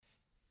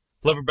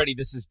Hello, everybody.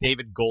 This is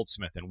David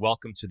Goldsmith, and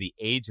welcome to the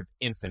Age of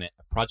Infinite,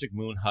 a Project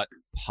Moon Hut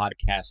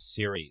podcast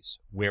series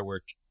where we're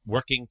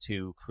working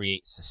to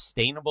create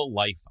sustainable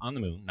life on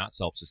the moon, not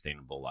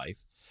self-sustainable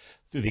life,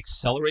 through the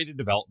accelerated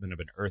development of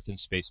an Earth and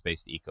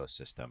space-based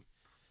ecosystem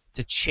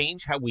to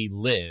change how we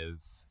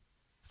live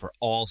for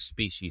all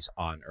species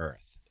on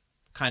Earth.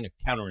 Kind of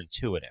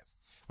counterintuitive.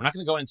 We're not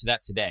going to go into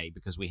that today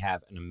because we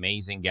have an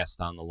amazing guest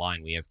on the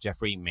line. We have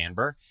Jeffrey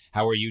Manber.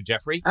 How are you,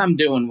 Jeffrey? I'm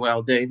doing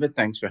well, David.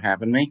 Thanks for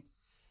having me.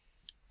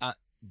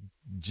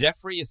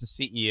 Jeffrey is the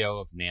CEO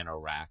of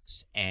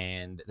NanoRacks,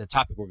 and the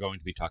topic we're going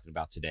to be talking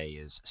about today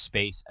is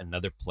space,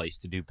 another place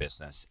to do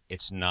business.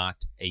 It's not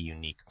a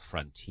unique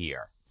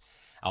frontier.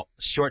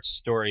 Short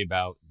story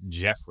about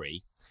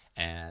Jeffrey.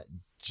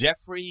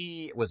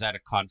 Jeffrey was at a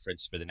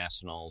conference for the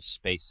National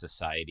Space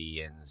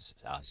Society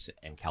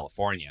in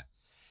California,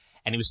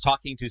 and he was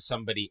talking to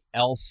somebody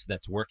else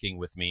that's working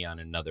with me on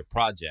another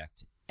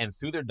project. And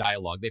through their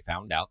dialogue, they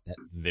found out that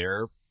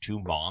their two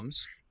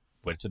moms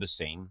went to the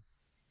same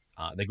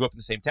they grew up in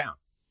the same town.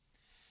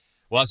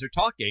 Well, as they're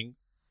talking,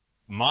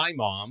 my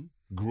mom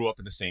grew up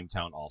in the same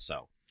town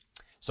also.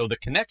 So the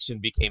connection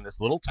became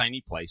this little tiny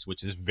place,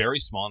 which is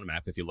very small on the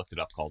map if you looked it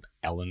up, called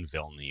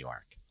Ellenville, New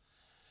York.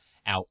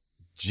 Now,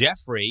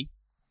 Jeffrey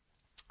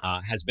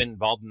has been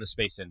involved in the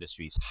space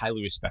industry. He's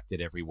highly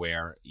respected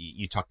everywhere.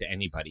 You talk to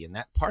anybody, and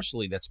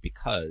that's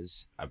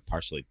because,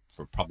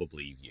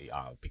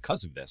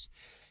 because of this,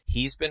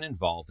 he's been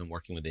involved in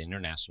working with the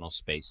International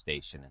Space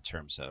Station in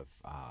terms of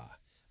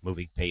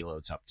moving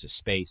payloads up to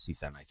space. He's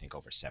done, I think,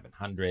 over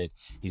 700.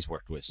 He's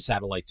worked with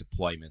satellite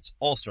deployments,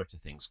 all sorts of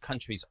things,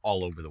 countries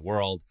all over the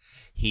world.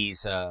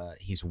 He's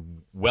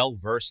well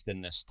versed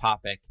in this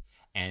topic.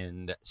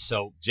 And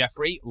so,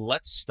 Jeffrey,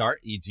 let's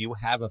start. Do you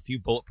have a few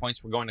bullet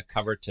points we're going to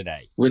cover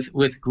today?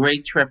 With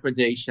great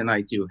trepidation,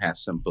 I do have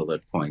some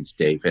bullet points,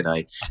 David.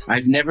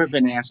 I've never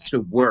been asked to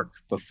work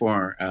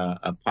before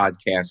a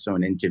podcast or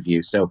an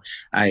interview, so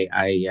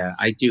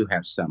I do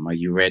have some. Are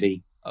you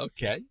ready?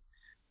 Okay.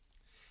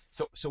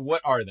 So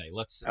what are they?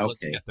 Let's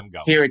get them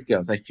going. Here it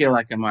goes. I feel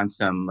like I'm on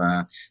some,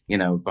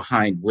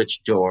 behind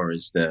which door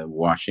is the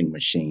washing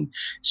machine.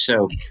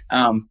 So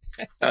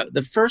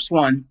the first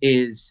one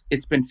is,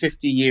 it's been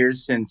 50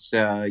 years since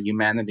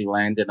humanity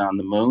landed on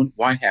the moon.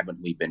 Why haven't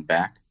we been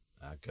back?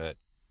 Good.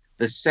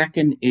 The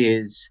second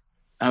is,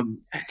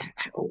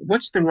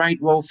 what's the right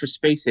role for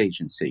space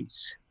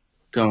agencies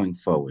going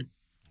forward?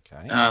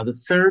 Okay. The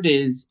third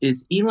is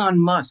Elon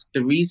Musk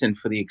the reason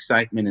for the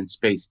excitement in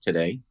space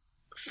today?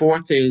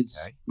 Fourth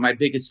is my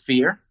biggest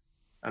fear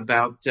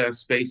about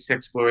space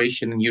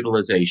exploration and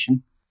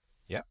utilization.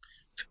 Yep.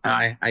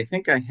 I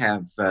think I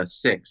have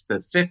six.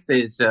 The fifth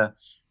is the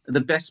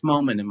best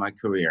moment in my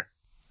career.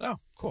 Oh,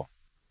 cool.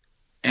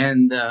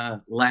 And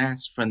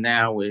last for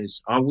now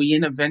is, are we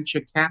in a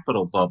venture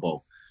capital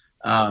bubble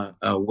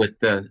with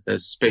the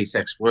space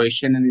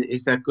exploration? And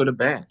is that good or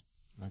bad?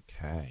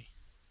 Okay.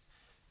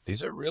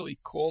 These are really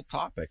cool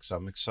topics.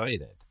 I'm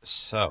excited.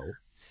 So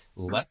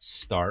let's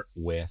start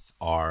with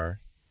our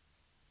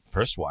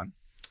first one.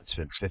 It's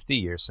been 50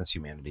 years since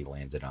humanity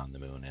landed on the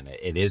moon, and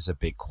it is a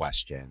big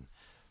question.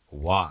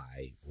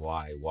 Why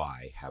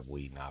have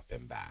we not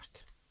been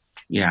back?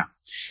 Yeah.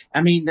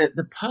 I mean,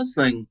 the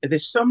puzzling,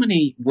 there's so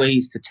many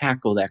ways to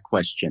tackle that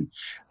question.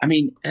 I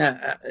mean,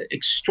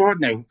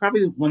 extraordinary,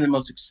 probably one of the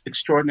most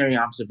extraordinary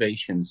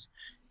observations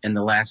in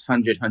the last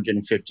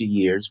 150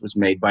 years was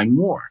made by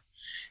Moore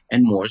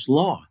and Moore's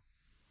law.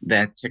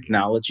 That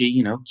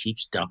technology,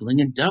 keeps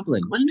doubling and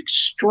doubling. What an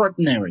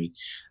extraordinary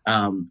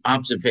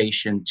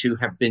observation to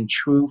have been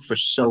true for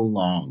so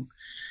long.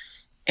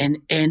 And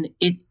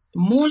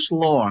Moore's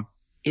law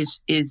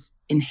is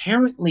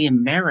inherently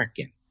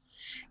American.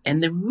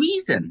 And the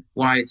reason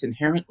why it's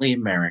inherently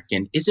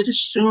American is it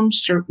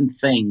assumes certain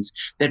things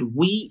that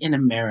we in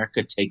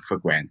America take for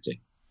granted.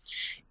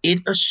 It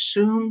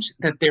assumes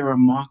that there are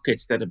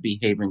markets that are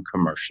behaving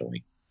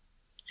commercially.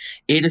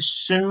 It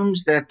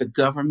assumes that the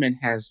government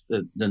has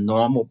the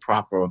normal,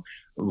 proper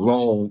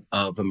role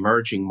of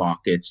emerging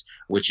markets,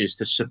 which is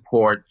to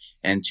support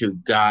and to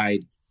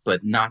guide,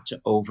 but not to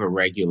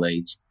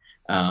overregulate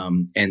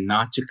and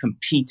not to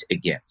compete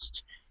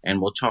against.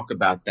 And we'll talk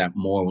about that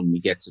more when we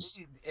get to.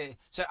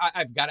 So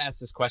I've got to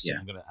ask this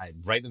question. Yeah.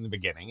 Right in the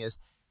beginning is,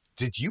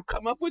 did you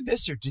come up with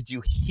this, or did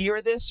you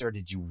hear this, or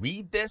did you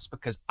read this?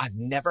 Because I've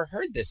never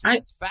heard this.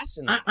 It's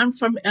fascinating. I'm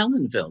from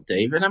Ellenville,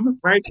 David. I'm a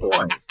bright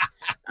boy.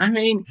 I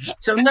mean,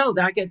 so no,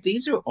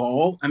 these are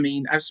all,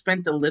 I've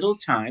spent a little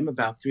time,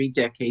 about 3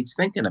 decades,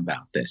 thinking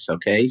about this.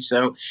 Okay.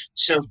 So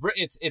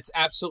it's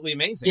absolutely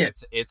amazing. Yeah.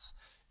 It's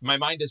my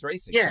mind is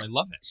racing. Yeah. So I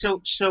love it.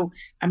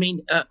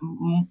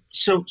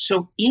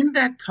 So in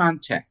that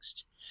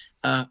context,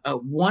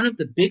 one of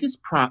the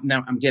biggest problems,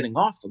 now I'm getting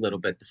off a little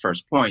bit the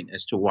first point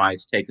as to why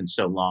it's taken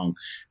so long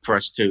for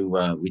us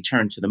to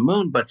return to the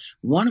moon, but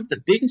one of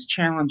the biggest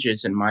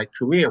challenges in my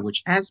career,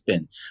 which has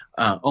been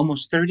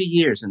almost 30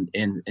 years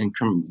in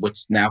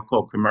what's now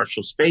called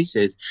commercial space,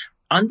 is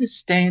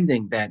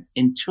understanding that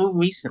until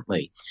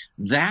recently,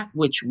 that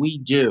which we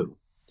do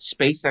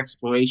space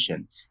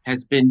exploration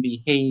has been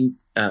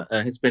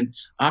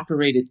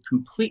operated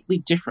completely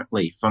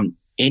differently from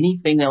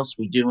anything else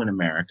we do in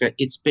America.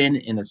 It's been,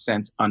 in a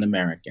sense,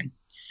 un-American.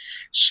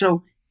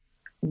 So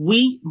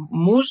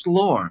Moore's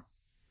law,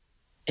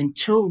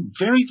 until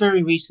very,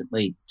 very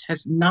recently,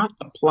 has not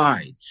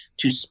applied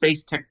to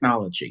space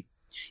technology.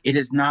 It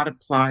has not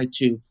applied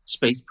to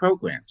space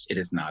programs. It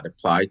has not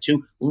applied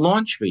to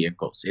launch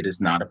vehicles. It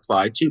has not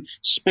applied to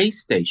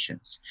space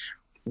stations.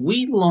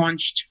 We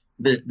launched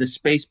the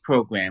space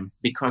program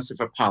because of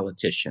a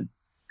politician,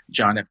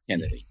 John F.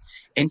 Kennedy.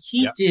 And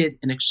he Yep. did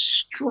an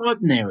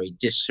extraordinary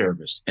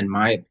disservice, in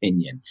my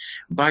opinion,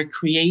 by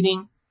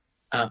creating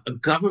a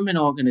government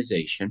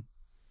organization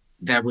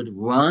that would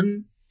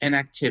run an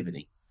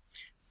activity.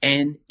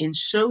 And in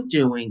so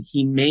doing,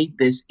 he made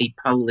this a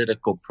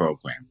political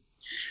program.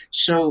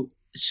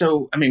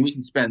 I mean, we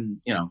can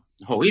spend, the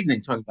whole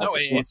evening talking about No,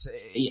 this one. it's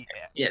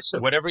Yeah. So,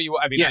 whatever you.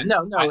 I mean, yeah,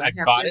 no, I I've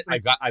have got it.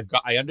 different.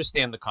 I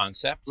understand the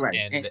concept, Right.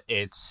 and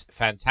it's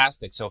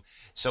fantastic. So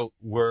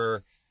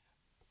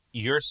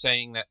you're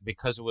saying that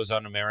because it was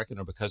un-American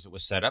or because it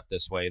was set up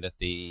this way, that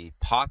the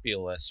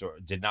populace or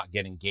did not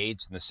get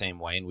engaged in the same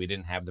way, and we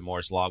didn't have the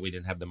Moore's law, we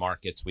didn't have the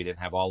markets, we didn't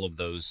have all of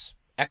those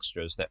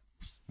extras that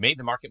made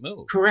the market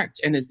move. Correct.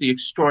 And is the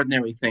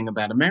extraordinary thing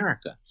about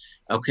America,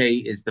 okay,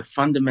 is the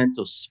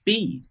fundamental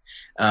speed.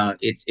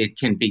 It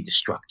can be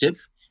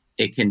destructive.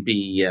 It can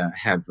be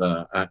have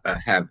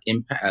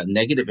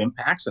negative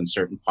impacts on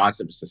certain parts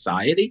of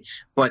society.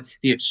 But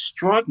the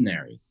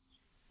extraordinary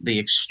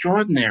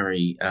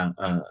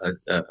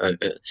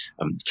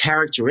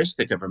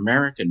characteristic of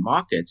American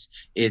markets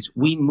is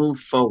we move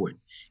forward.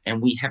 And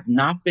we have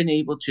not been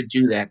able to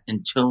do that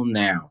until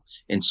now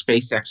in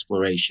space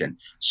exploration.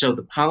 So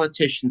the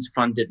politicians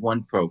funded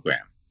one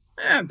program.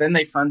 Then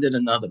they funded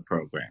another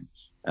program,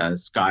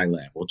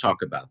 Skylab. We'll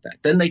talk about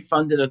that. Then they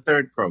funded a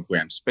third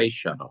program, Space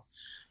Shuttle.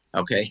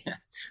 Okay.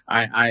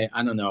 I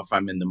don't know if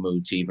I'm in the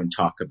mood to even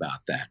talk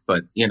about that,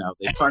 but they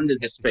funded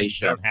the space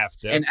shuttle. Don't have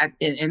to. And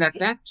at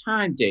that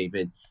time,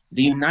 David,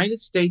 the United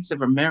States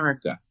of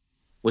America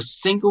was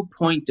single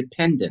point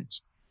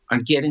dependent on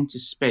getting to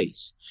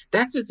space.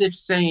 That's as if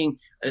saying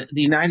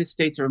the United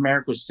States of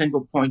America was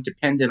single point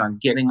dependent on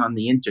getting on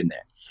the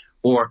internet,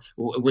 or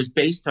was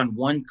based on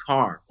one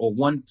car or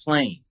one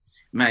plane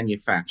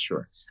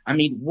manufacturer. I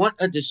mean, what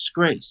a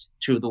disgrace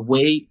to the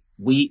way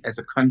we as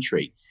a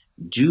country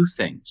do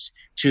things,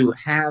 to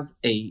have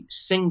a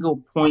single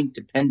point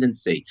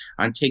dependency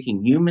on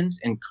taking humans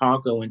and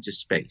cargo into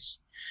space.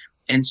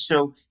 And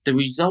so the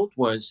result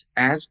was,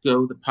 as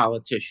go the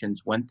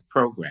politicians, went the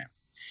program.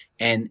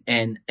 And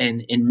in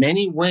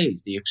many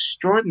ways, the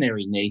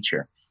extraordinary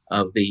nature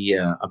of the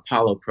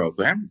Apollo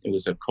program, it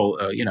was a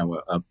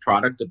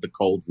product of the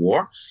Cold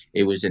War.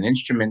 It was an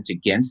instrument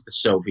against the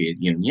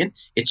Soviet Union.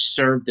 It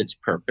served its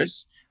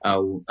purpose.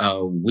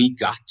 We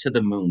got to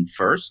the moon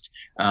first.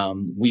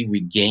 We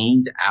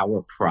regained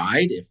our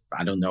pride.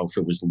 I don't know if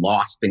it was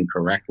lost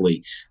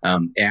incorrectly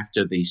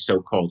after the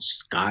so-called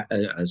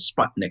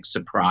Sputnik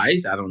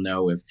surprise. I don't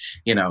know if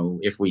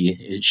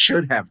we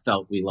should have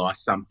felt we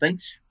lost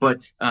something, but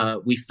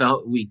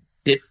we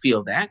did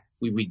feel that.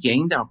 We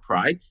regained our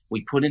pride.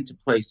 We put into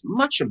place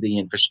much of the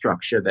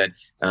infrastructure that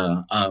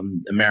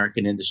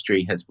American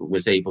industry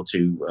was able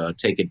to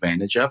take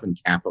advantage of and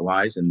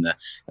capitalize in the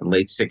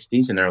late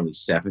 60s and early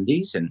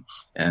 70s. And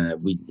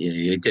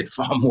it did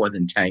far more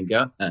than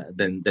Tango,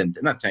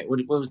 not Tango.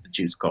 What was the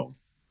juice called?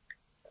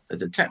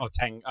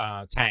 Tang.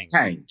 Tang.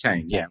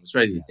 Yeah, I was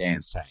ready to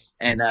dance. Tang.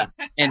 And That's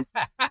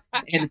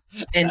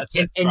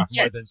it. Far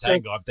more than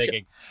Tango. I'm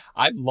thinking,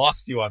 I've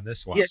lost you on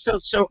this one. Yeah. So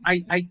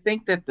I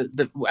think that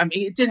I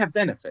mean, it did have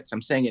benefits.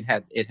 I'm saying it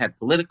had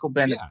political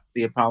benefits. Yeah.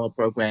 The Apollo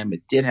program.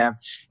 It did have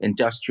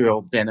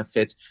industrial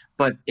benefits.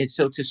 But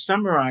so to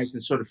summarize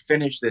and sort of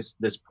finish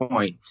this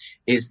point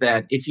is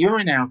that if you're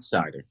an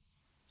outsider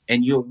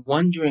and you're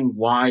wondering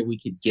why we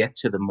could get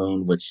to the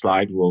moon with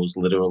slide rules,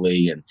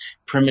 literally, and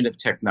primitive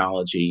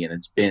technology, and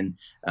it's been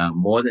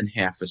more than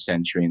half a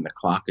century and the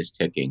clock is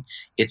ticking,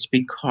 it's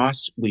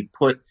because we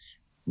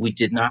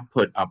did not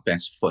put our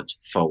best foot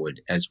forward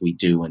as we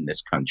do in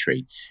this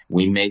country.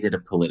 We made it a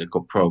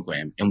political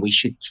program, and we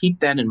should keep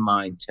that in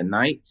mind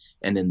tonight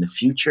and in the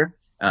future.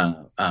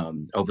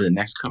 Over the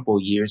next couple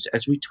of years,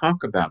 as we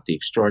talk about the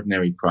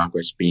extraordinary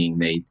progress being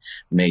made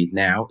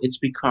now, it's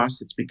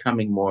because it's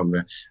becoming more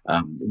of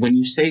when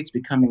you say it's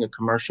becoming a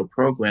commercial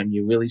program,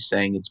 you're really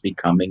saying it's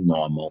becoming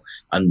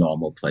a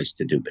normal place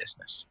to do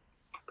business.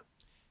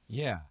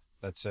 Yeah,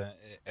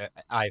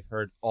 I've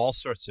heard all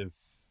sorts of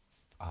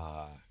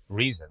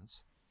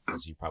reasons,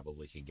 as you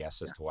probably can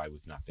guess, as to why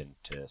we've not been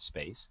to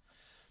space.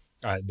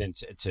 Then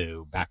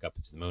to back up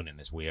into the moon,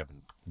 and as we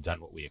haven't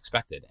done what we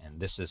expected, and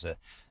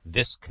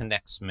this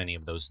connects many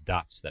of those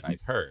dots that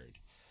I've heard.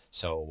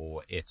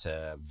 So it's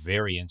a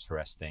very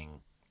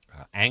interesting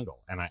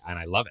angle, and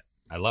I love it.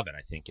 I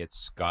think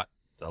it's got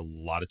a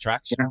lot of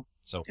traction. Yeah.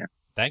 So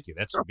thank you.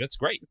 That's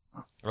great.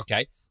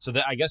 Okay. So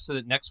I guess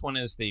the next one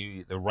is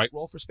the right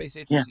role for space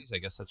Yeah. agencies. I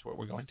guess that's what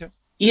we're going to.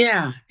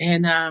 Yeah,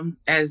 and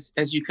as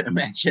you can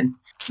imagine,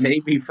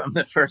 maybe from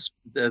the first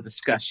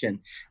discussion,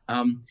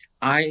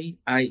 I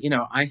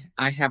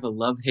have a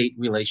love-hate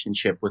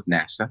relationship with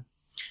NASA,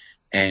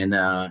 and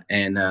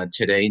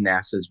today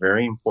NASA is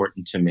very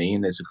important to me,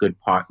 and is a good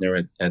partner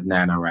at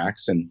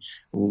NanoRacks, and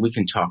we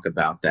can talk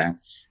about that.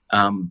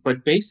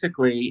 But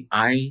basically,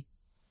 I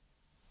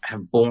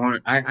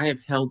have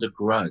held a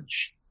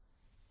grudge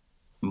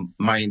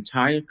my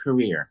entire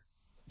career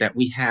that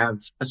we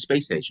have a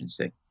space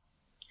agency.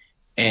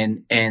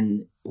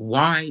 And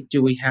why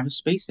do we have a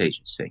space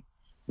agency?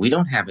 We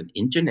don't have an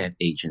internet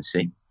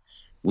agency.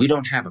 We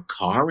don't have a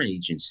car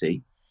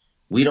agency.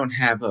 We don't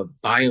have a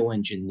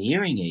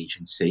bioengineering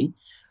agency.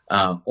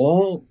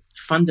 All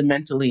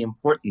fundamentally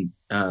important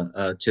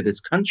to this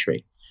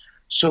country.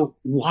 So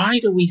why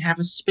do we have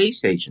a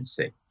space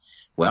agency?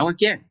 Well,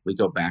 again, we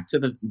go back to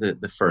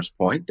the first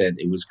point that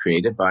it was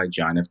created by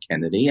John F.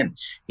 Kennedy, and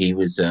he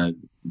was a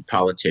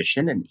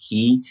politician, and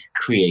he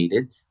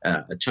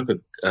took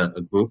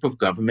a group of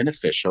government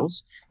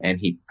officials, and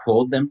he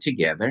pulled them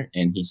together,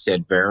 and he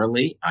said,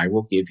 "Verily, I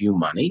will give you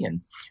money."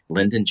 And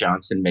Lyndon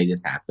Johnson made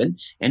it happen,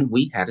 and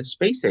we had a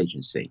space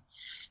agency.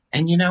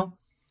 And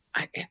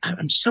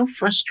I'm so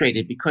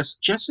frustrated because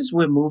just as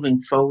we're moving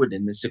forward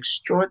in this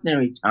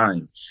extraordinary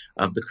time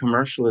of the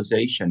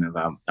commercialization of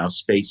our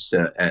space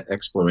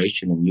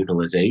exploration and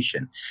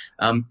utilization,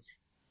 um,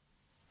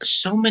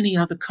 so many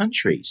other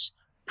countries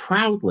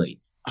proudly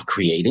are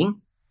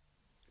creating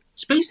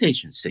space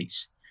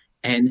agencies.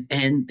 And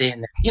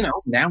then,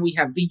 now we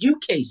have the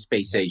UK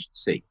Space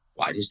Agency.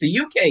 Why does the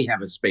UK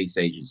have a space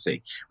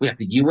agency? We have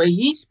the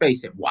UAE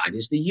space. Why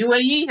does the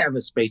UAE have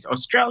a space?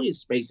 Australia's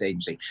space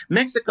agency,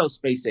 Mexico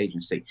space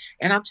agency.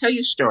 And I'll tell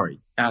you a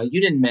story.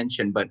 You didn't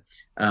mention, but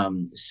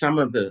some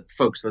of the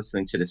folks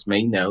listening to this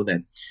may know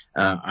that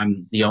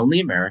I'm the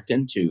only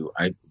American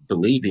I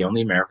believe, the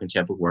only American to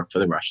ever work for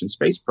the Russian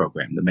space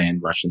program, the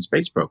manned Russian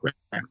space program.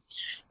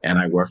 And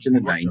I worked in the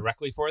 90s.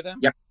 Directly for them?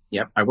 Yep.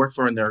 Yep, I work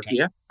for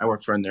Energia. Okay. I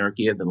work for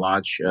Energia, the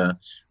large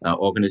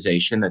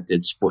organization that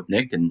did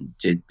Sputnik and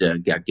did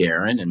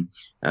Gagarin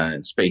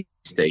and space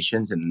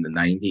stations in the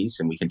 90s.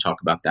 And we can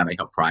talk about that. I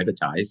helped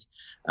privatize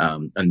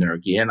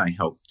Energia, and I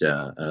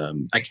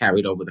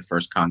carried over the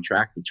first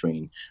contract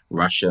between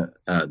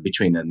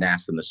between the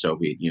NASA and the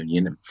Soviet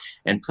Union,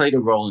 and played a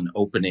role in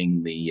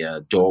opening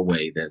the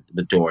doorway,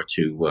 the door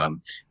to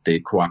the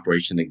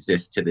cooperation that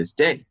exists to this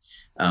day.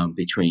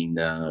 Between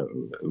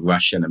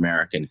Russia and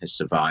America has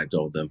survived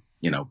all the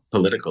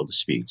political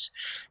disputes,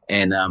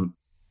 and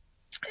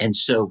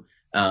so.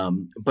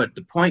 But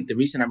the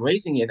reason I'm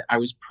raising it, I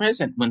was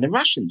present when the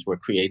Russians were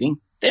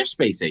creating their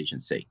space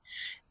agency,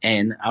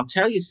 and I'll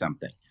tell you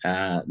something.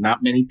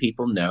 Not many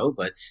people know,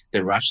 but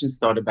the Russians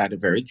thought about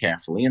it very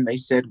carefully, and they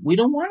said, "We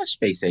don't want a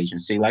space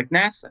agency like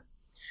NASA."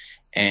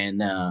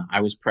 And I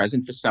was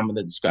present for some of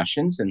the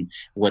discussions, and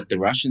what the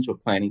Russians were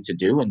planning to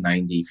do in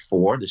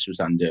 '94. This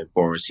was under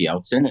Boris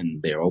Yeltsin, and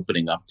they're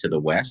opening up to the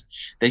West.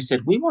 They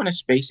said, "We want a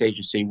space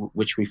agency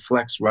which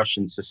reflects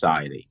Russian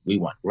society. We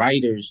want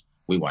writers,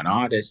 we want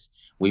artists,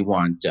 we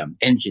want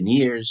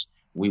engineers,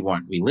 we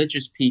want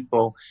religious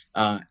people,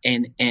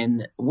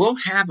 and we'll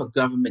have a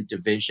government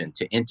division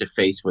to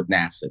interface with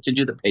NASA to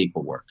do the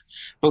paperwork.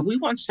 But we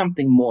want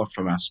something more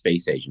from our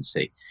space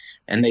agency."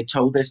 And they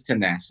told this to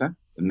NASA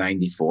in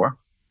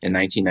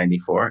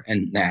 1994,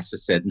 and NASA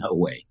said, "No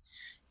way.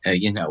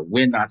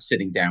 We're not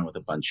sitting down with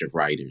a bunch of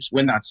writers.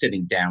 We're not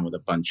sitting down with a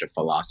bunch of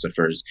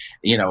philosophers.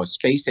 A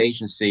space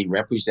agency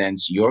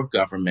represents your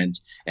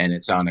government, and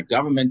it's on a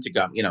government to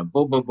government,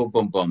 boom, boom, boom,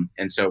 boom, boom."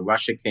 And so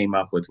Russia came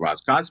up with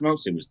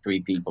Roscosmos. It was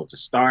 3 people to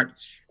start,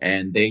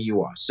 and there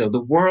you are. So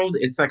the world,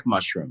 it's like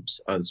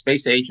mushrooms. The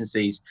space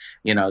agencies,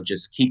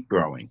 just keep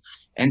growing.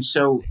 And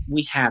so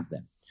we have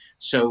them.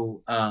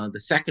 So the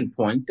second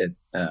point that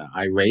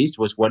I raised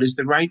was, what is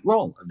the right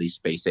role of these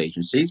space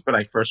agencies? But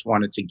I first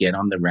wanted to get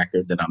on the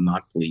record that I'm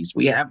not pleased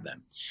we have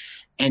them.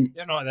 And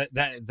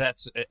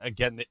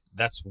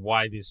that's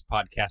why this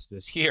podcast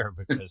is here,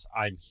 because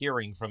I'm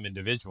hearing from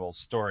individuals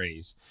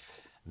stories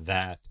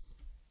that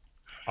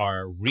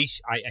are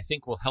I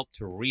think will help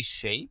to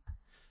reshape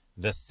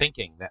the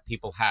thinking that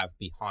people have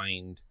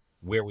behind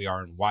where we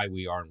are and why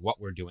we are and what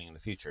we're doing in the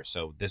future.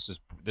 So this is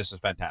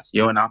fantastic.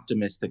 You're an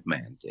optimistic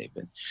man,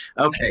 David.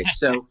 Okay,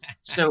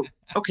 so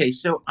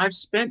I've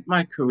spent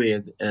my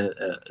career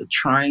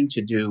trying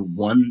to do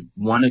one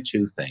or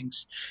two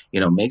things.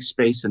 Make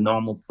space a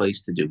normal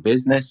place to do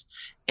business,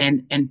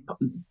 and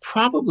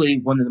probably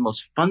one of the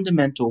most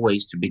fundamental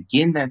ways to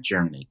begin that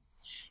journey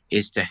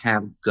is to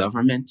have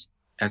government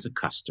as a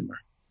customer.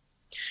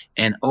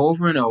 And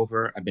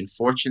over, I've been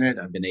fortunate.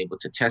 I've been able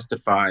to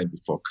testify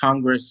before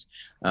Congress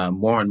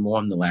more and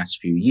more in the last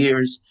few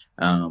years,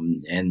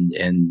 and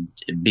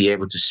be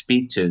able to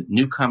speak to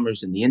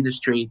newcomers in the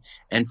industry.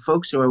 And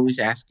folks are always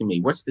asking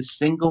me, "What's the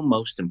single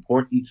most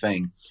important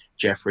thing,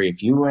 Jeffrey,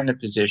 if you were in a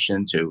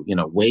position to,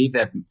 wave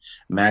that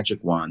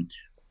magic wand,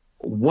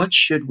 what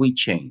should we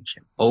change?"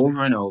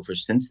 Over and over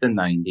since the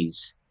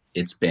 '90s,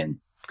 it's been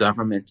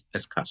government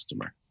as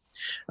customer.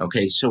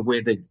 Okay, so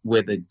where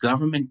the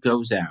government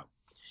goes out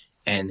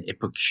and it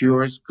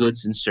procures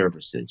goods and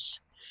services.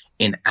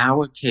 In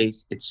our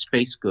case, it's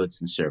space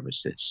goods and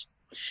services.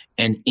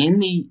 And in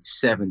the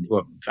 70s,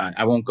 well,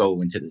 I won't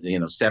go into the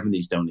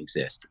 70s don't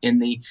exist.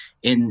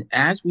 In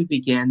as we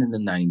began in the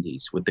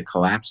 90s with the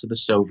collapse of the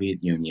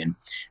Soviet Union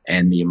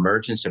and the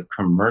emergence of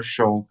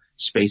commercial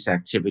space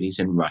activities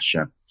in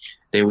Russia,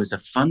 there was a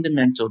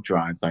fundamental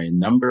drive by a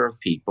number of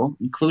people,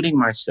 including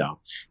myself,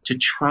 to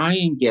try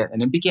and get,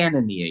 and it began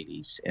in the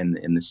 80s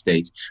in the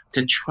States,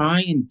 to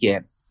try and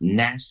get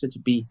NASA to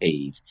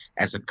behave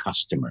as a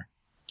customer.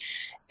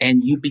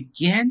 And you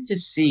began to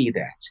see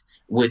that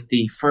with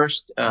the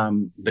first,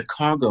 the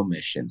cargo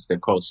missions, they're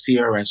called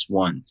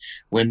CRS-1,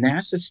 where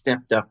NASA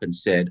stepped up and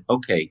said,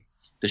 okay,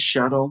 the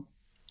shuttle,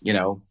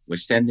 we're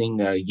sending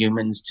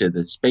humans to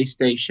the space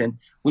station.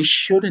 We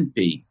shouldn't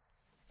be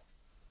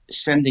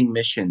sending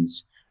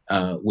missions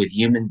with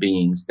human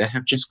beings that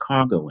have just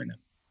cargo in them.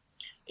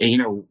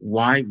 And,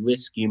 why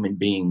risk human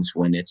beings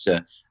when it's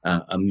a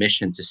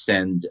mission to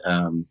send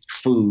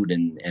food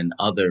and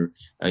other,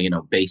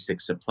 basic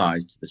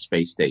supplies to the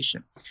space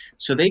station?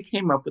 So they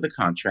came up with a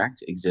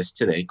contract, exists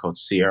today, called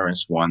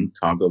CRS-1,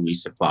 Cargo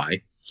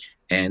Resupply,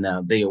 and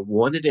they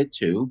awarded it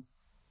to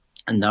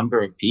a number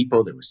of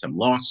people. There were some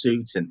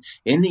lawsuits, and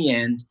in the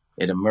end,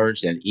 it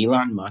emerged that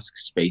Elon Musk,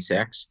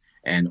 SpaceX,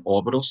 and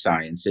Orbital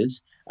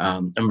Sciences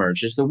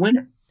emerged as the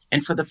winner.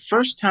 And for the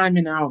first time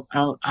in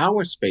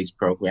our space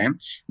program,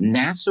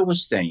 NASA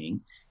was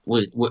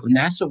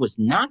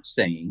not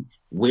saying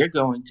we're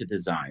going to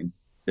design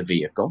the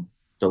vehicle,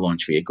 the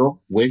launch vehicle,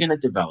 we're going to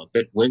develop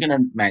it, we're going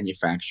to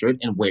manufacture it,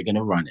 and we're going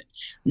to run it.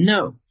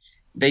 No,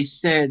 they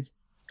said,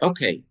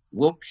 okay,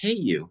 we'll pay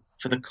you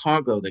for the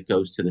cargo that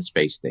goes to the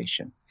space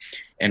station.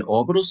 And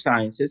Orbital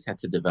Sciences had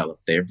to develop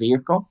their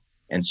vehicle,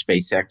 and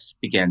SpaceX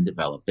began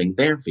developing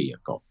their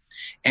vehicle.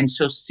 And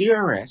so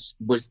CRS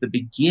was the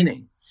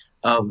beginning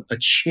of a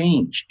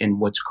change in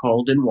what's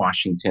called in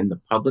Washington the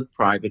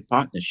public-private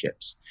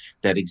partnerships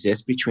that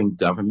exist between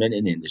government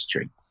and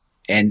industry.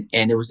 And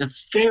it was a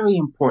very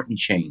important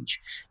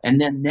change. And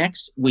then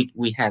next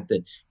we had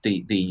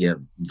the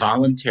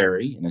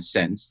voluntary, in a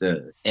sense,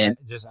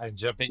 I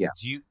jump in.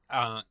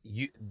 Yeah.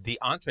 The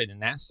entree to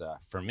NASA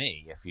for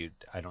me,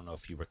 I don't know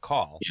if you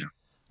recall,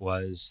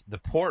 was the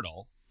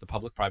portal, the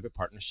public-private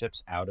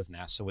partnerships out of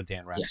NASA with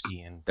Dan Rasky.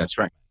 Yes, and that's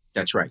right.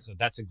 That's right. So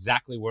that's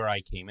exactly where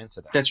I came into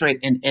this. That's right.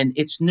 And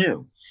it's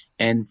new.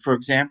 And for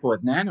example,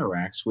 at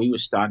NanoRacks, we were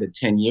started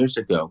 10 years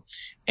ago.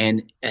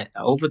 And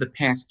over the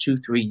past 2-3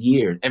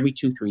 years, every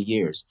 2-3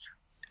 years,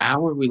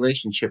 our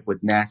relationship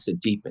with NASA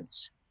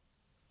deepens.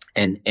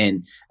 And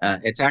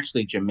it's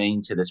actually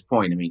germane to this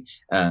point. I mean,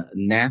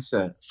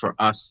 NASA for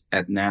us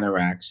at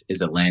NanoRacks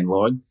is a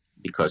landlord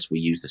because we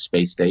use the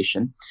space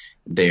station.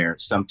 They're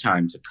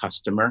sometimes a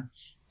customer.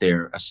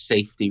 They're a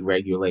safety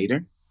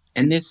regulator.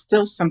 And they're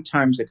still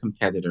sometimes a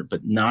competitor,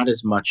 but not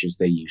as much as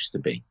they used to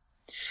be.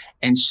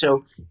 And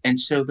so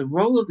the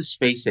role of the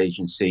space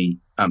agency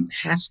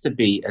has to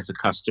be as a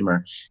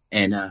customer.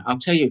 And I'll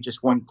tell you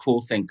just one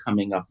cool thing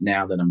coming up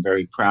now that I'm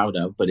very proud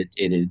of, but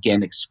it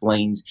again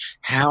explains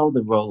how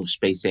the role of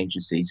space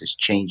agencies is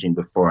changing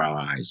before our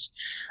eyes.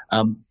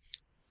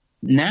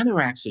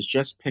 NanoRacks has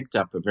just picked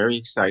up a very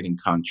exciting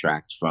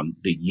contract from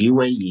the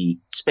UAE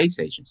Space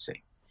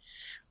Agency.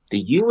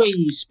 The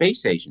UAE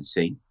Space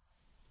Agency,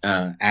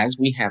 as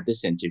we have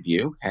this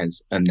interview,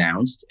 has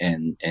announced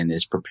and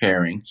is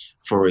preparing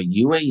for a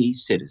UAE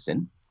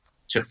citizen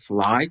to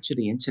fly to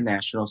the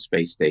International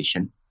Space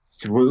Station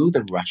through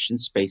the Russian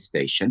space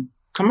station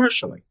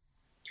commercially.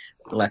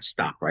 Let's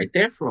stop right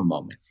there for a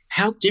moment.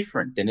 How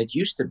different than it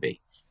used to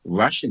be.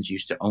 Russians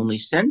used to only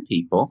send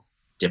people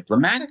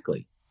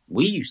diplomatically.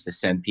 We used to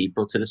send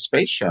people to the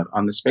space shuttle,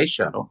 on the space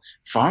shuttle,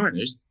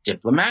 foreigners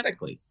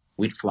diplomatically.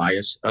 We'd fly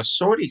a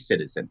Saudi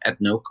citizen at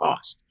no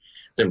cost.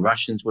 The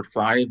Russians would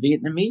fly a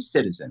Vietnamese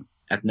citizen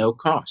at no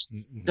cost.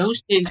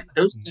 Those days,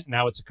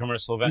 now it's a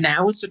commercial venture.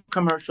 Now it's a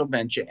commercial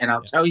venture, and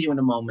I'll tell you in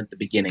a moment the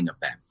beginning of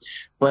that.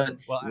 But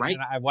right,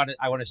 I want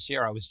to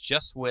share. I was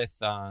just with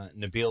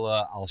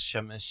Nabila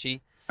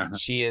Al-Shamashi. Uh-huh.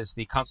 She is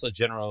the Consulate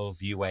General of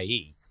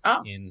UAE.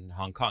 In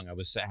Hong Kong. I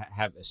was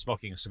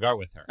smoking a cigar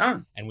with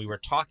her, and we were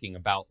talking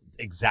about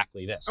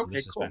exactly this. So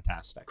this is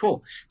fantastic.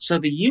 Cool. So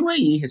the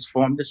UAE has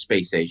formed a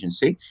space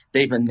agency.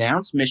 They've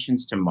announced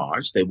missions to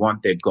Mars. Their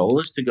goal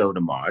is to go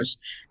to Mars,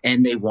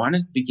 and they want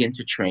to begin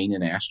to train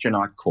an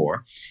astronaut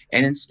corps.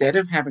 And instead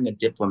of having a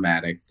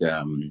diplomatic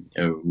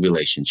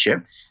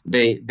relationship,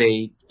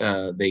 they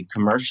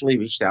commercially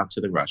reached out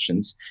to the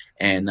Russians,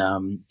 and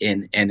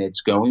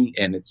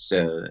it's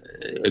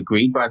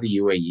agreed by the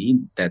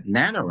UAE that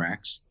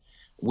NanoRacks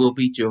will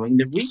be doing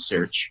the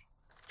research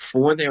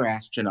for their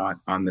astronaut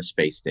on the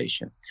space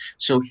station.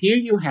 So here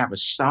you have a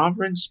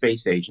sovereign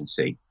space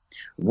agency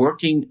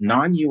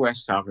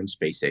non-U.S. sovereign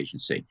space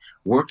agency,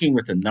 working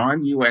with a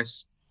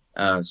non-U.S.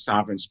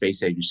 Sovereign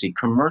space agency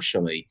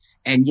commercially,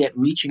 and yet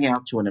reaching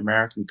out to an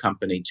American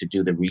company to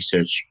do the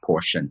research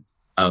portion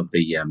of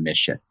the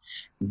mission.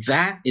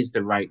 That is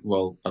the right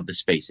role of the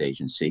space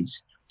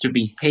agencies, to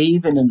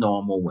behave in a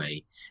normal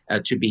way,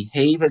 to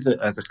behave as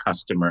a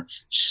customer,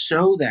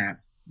 so that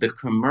the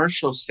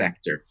commercial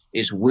sector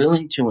is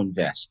willing to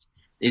invest,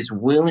 is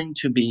willing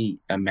to be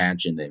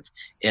imaginative,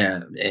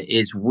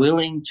 is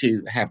willing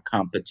to have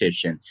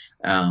competition,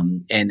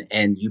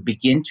 and you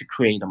begin to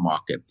create a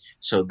market.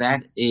 So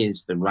that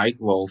is the right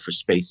role for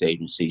space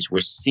agencies.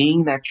 We're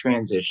seeing that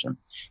transition.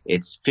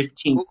 It's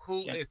 15.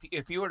 Who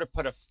if you were to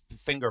put a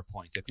finger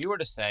point, if you were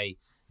to say,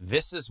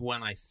 this is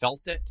when I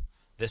felt it,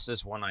 this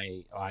is when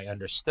I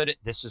understood it,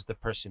 this is the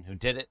person who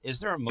did it, is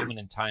there a moment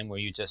in time where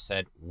you just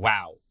said,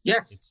 wow,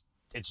 Yes,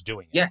 it's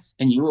doing it? yes,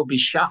 and you will be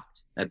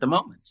shocked at the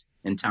moment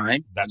in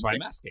time. That's why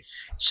I'm asking.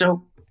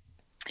 So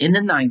in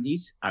the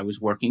 90s, I was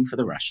working for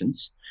the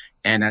Russians.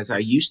 And as I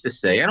used to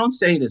say, I don't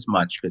say it as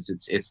much because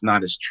it's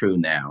not as true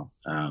now.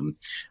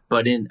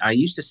 But I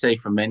used to say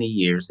for many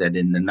years that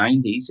in the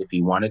 90s, if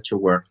you wanted to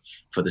work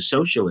for the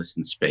socialists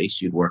in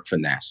space, you'd work for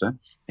NASA.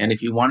 And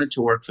if you wanted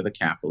to work for the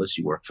capitalists,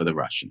 you work for the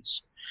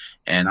Russians.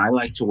 And I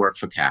like to work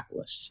for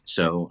capitalists.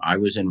 So I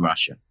was in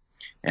Russia,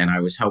 and I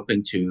was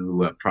helping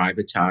to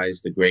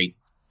privatize the great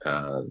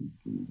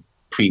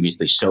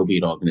previously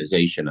Soviet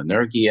organization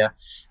Energia.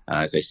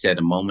 As I said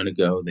a moment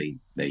ago, they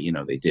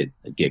did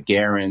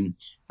Gagarin.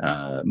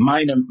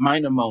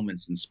 Minor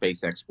moments in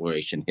space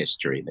exploration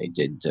history. They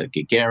did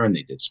Gagarin.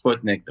 They did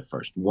Sputnik, the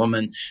first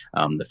woman,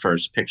 the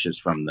first pictures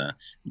from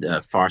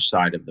the far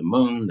side of the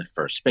moon, the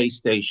first space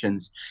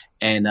stations,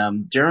 and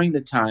during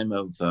the time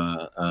of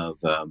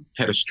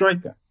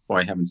perestroika. Boy,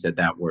 I haven't said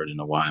that word in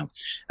a while.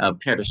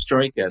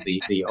 Perestroika,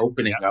 the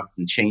opening up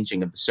and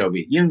changing of the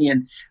Soviet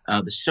Union,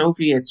 the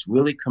Soviets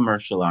really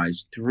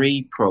commercialized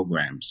three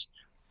programs.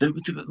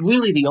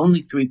 Really, the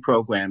only three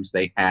programs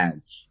they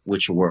had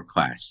which were world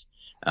class.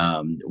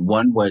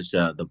 One was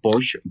the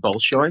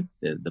Bolshoi,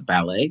 the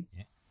ballet.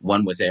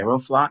 One was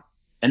Aeroflot,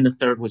 and the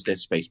third was their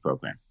space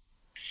program.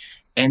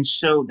 And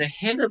so the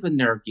head of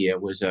Energia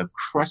was a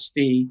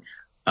crusty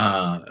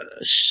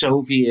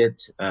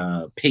Soviet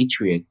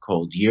patriot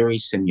called Yuri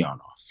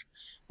Semyonov,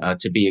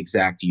 to be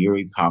exact,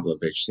 Yuri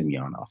Pavlovich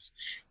Semyonov.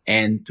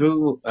 And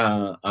through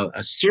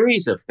a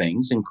series of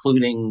things,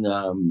 including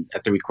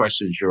at the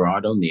request of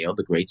Gerard O'Neill,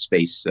 the great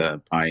space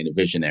pioneer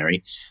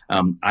visionary,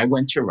 I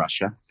went to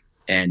Russia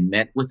and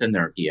met with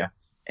Energia.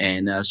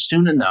 And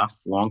soon enough,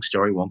 long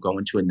story, won't go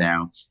into it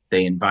now,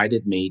 they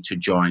invited me to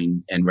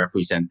join and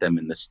represent them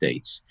in the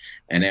States.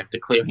 And after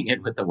clearing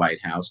it with the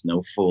White House,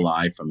 no fool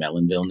I from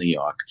Ellenville, New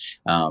York,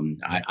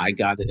 I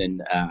got it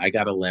in. I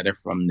got a letter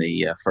from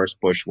the first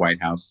Bush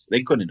White House.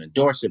 They couldn't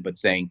endorse it, but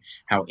saying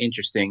how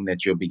interesting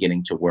that you're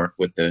beginning to work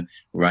with the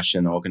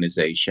Russian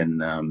organization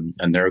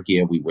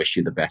Energia. We wish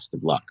you the best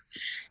of luck.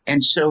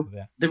 And so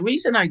the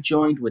reason I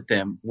joined with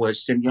them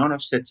was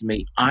Semyonov said to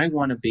me, I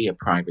want to be a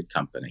private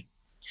company.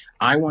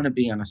 I want to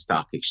be on a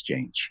stock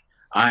exchange.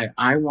 I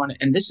want to,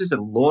 and this is a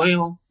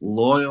loyal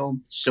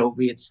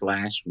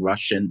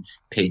Soviet/Russian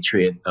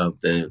patriot of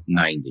the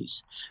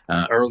 90s,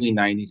 early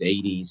 90s,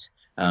 80s.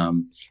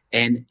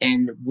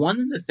 And one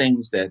of the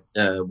things that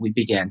we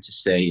began to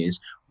say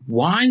is,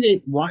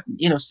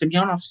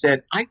 Semyonov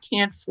said, I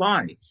can't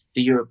fly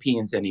the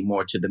Europeans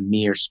anymore to the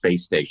Mir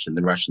space station,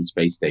 the Russian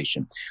space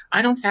station.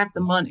 I don't have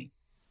the money.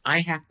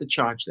 I have to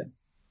charge them.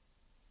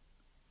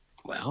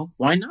 Well,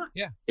 why not?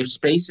 Yeah. If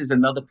space is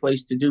another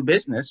place to do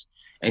business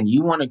and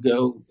you want to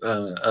go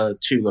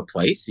to a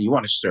place, you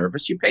want a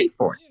service, you pay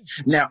for it.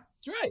 Yeah,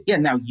 that's right.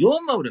 Now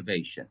your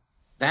motivation,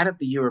 that of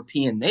the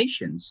European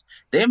nations,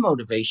 their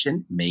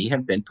motivation may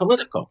have been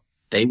political.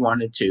 They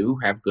wanted to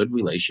have good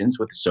relations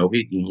with the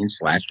Soviet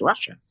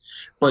Union/Russia.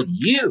 But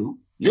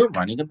you're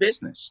running a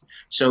business.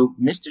 So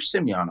Mr.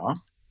 Semyonov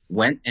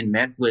went and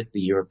met with the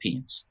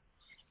Europeans.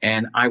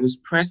 And I was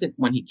present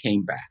when he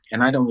came back,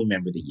 and I don't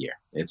remember the year.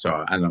 It's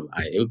all I don't.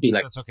 It would be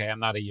like that's okay. I'm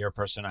not a year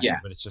person either, yeah,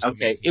 but it's just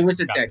okay. amazing. It was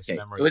a decade.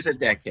 It was a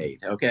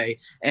decade. Okay,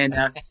 and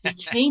he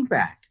came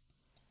back,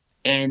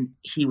 and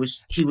he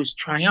was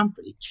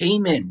triumphant. He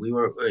came in. We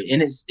were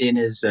in his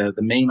the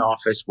main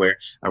office where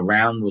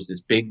around was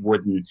this big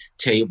wooden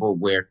table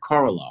where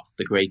Korolev,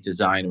 the great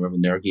designer of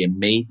Energia,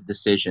 made the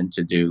decision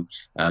to do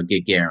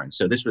Gagarin.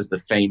 So this was the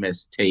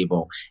famous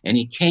table, and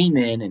he came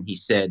in and he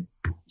said,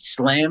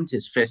 slammed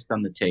his fist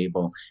on the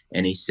table,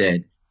 and he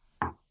said,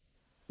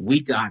 "We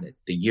got it.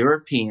 The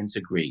Europeans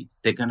agreed.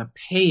 They're going to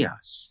pay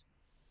us.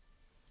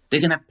 They're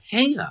going to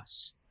pay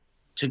us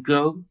to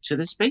go to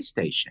the space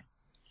station."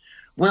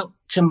 Well,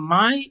 to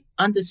my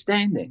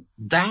understanding,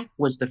 that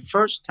was the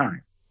first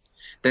time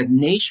that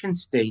nation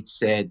states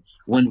said,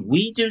 when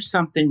we do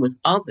something with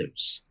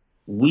others,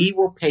 we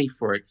will pay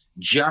for it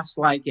just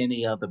like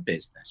any other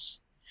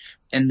business.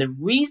 And the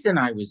reason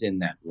I was in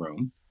that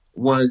room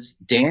was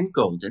Dan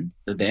Golden,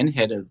 the then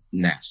head of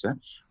NASA,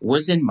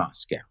 was in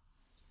Moscow.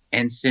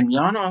 And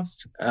Semyonov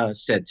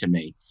said to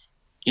me,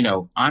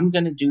 I'm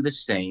going to do the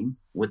same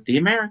with the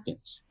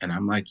Americans. And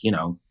I'm like,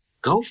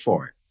 go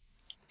for it.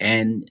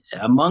 And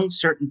among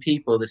certain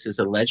people, this is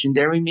a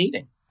legendary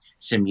meeting.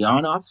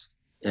 Semyonov,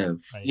 Right.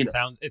 you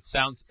know, It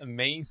sounds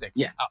amazing.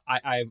 yeah,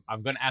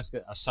 I'm going to ask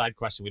a side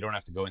question. We don't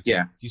have to go into.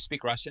 yeah. Do you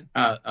speak Russian?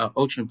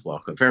 Очень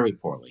плохо, very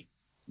poorly,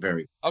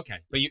 very. Okay,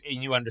 but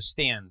you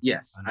understand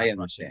Yes, I enough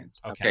Russian. understand.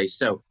 Okay. Okay,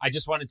 so I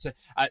just wanted to.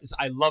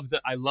 I love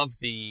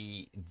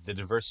the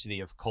diversity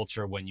of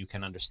culture when you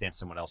can understand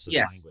someone else's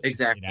yes, language.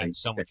 exactly. It adds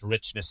so much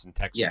richness and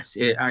texture. Yes,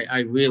 I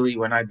really,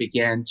 when I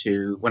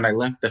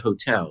left the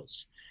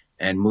hotels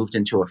and moved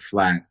into a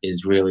flat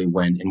is really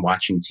when, in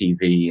watching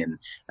TV, and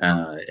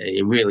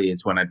it really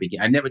is when I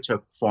began. I never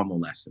took formal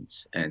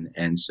lessons,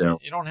 and so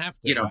You don't have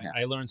to. you don't have.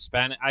 I learned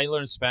Spanish. I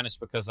learned Spanish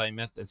because I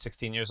met at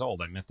 16 years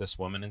old. I met this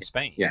woman in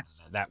Spain.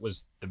 Yes, That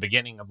was the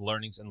beginning of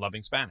learning and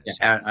loving Spanish. yeah,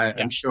 So, I'm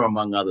yes. sure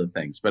among other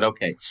things, but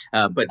okay.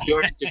 But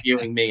you're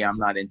interviewing me. I'm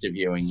not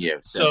interviewing you.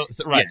 So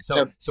right.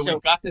 Yeah, So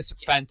we've got this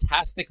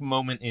fantastic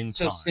moment in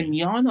so time.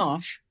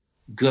 Semyonov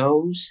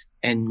goes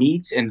and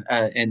meets, and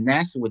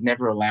NASA would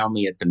never allow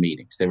me at the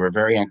meetings. They were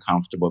very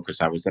uncomfortable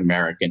because I was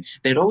American.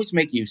 They'd always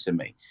make use of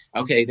me.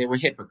 Okay, they were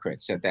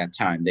hypocrites at that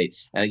time.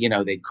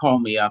 They'd call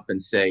me up and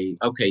say,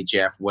 "Okay,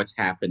 Jeff, what's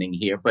happening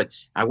here?" But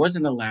I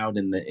wasn't allowed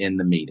in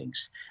the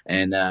meetings,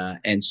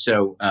 and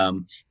so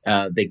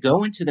they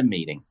go into the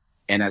meeting.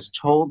 And as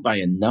told by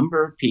a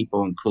number of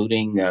people,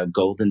 including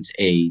Golden's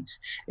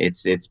aides,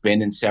 it's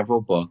been in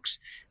several books.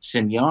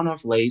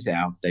 Semyonov lays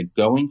out that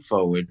going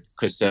forward,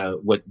 because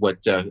what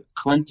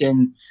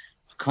Clinton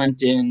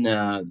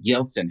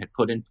Yeltsin had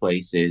put in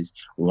place is,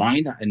 why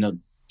not an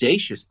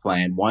audacious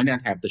plan? Why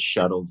not have the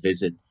shuttle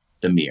visit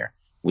the Mir?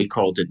 We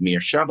called it Mir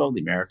Shuttle.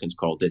 The Americans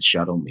called it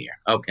Shuttle Mir.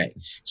 Okay,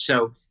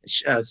 so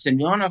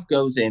Semyonov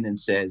goes in and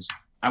says,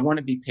 "I want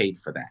to be paid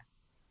for that."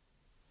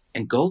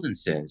 And Golden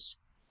says,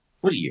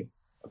 "What are you,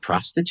 a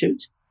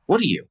prostitute?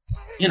 What are you?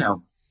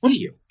 What are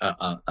you?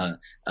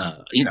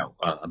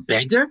 A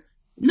beggar?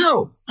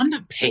 No, I'm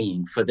not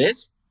paying for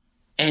this."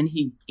 And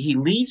he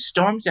leaves,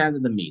 storms out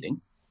of the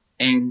meeting,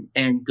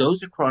 and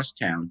goes across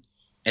town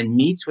and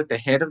meets with the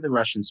head of the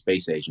Russian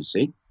Space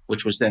Agency,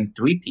 which was then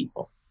 3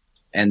 people.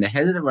 And the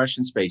head of the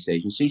Russian Space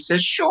Agency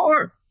says,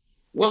 "Sure,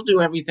 we'll do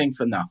everything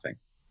for nothing."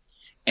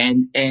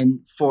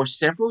 And for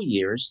several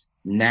years,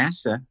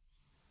 NASA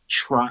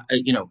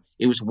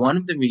it was one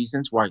of the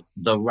reasons why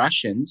the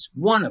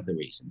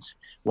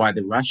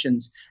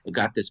Russians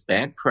got this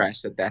bad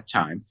press at that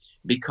time,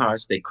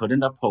 because they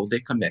couldn't uphold their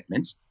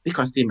commitments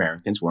because the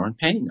Americans weren't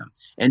paying them.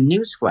 And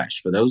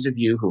newsflash for those of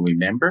you who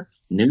remember,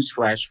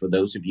 newsflash for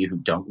those of you who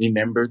don't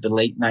remember the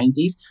late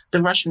 90s,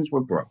 the Russians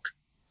were broke.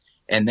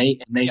 And they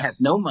Yes. had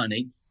no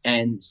money.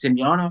 And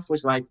Semyonov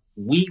was like,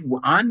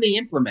 I'm the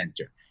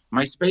implementer.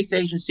 My space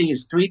agency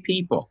is 3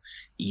 people.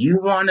 You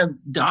want to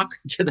dock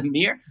to the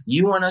Mir?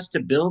 You want us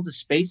to build a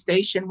space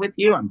station with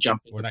you? I'm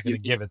jumping. We're not going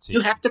to give it to you.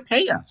 You have to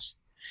pay us.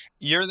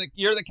 You're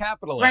the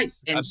capitalist. Right.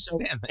 And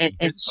Understand so, that.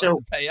 You're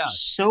supposed to pay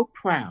us. So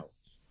proud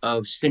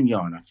of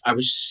Semyonov. I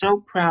was so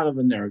proud of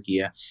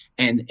Energia.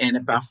 And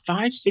about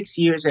 5-6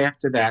 years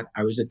after that,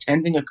 I was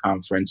attending a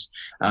conference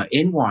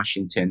in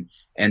Washington,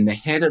 and the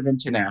head of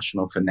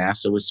international for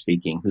NASA was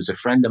speaking, who's a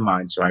friend of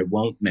mine, so I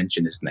won't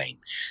mention his name.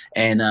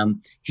 And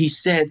he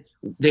said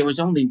there was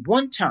only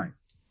one time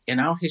in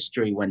our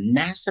history when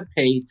NASA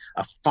paid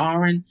a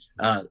foreign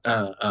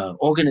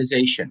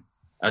organization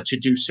to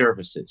do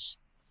services.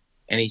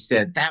 And he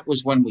said that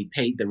was when we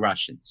paid the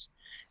Russians.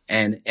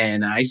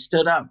 And I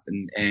stood up,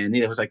 and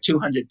there was like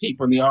 200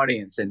 people in the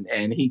audience,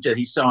 and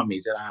he saw me.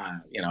 He said,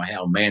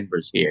 hell,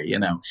 Manber's here,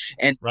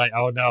 And right.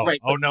 Oh no. Right,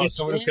 oh no.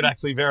 Someone who could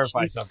actually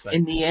verify something.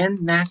 In the end,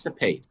 NASA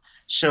paid.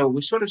 So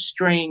we're sort of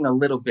straying a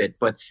little bit,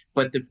 but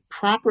the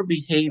proper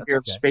behavior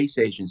of space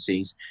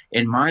agencies,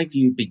 in my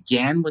view,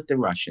 began with the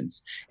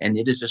Russians, and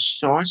it is a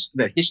source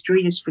that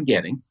history is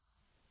forgetting.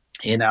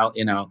 In our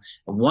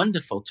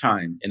wonderful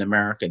time in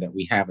America that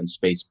we have in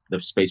space,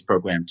 the space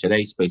program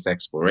today, space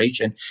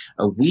exploration,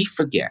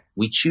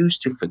 we choose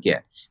to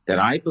forget that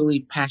I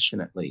believe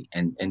passionately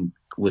and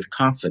with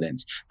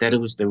confidence that it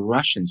was the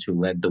Russians who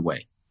led the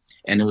way.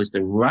 And it was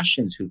the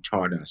Russians who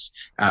taught us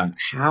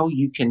how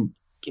you can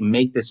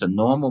make this a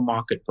normal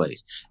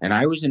marketplace. And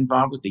I was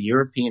involved with the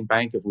European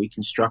Bank of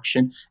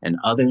Reconstruction and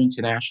other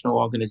international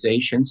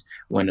organizations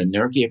when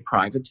Energia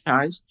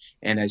privatized.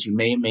 And as you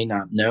may or may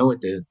not know,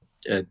 at the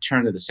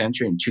turn of the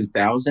century in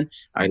 2000,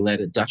 I led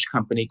a Dutch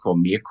company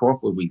called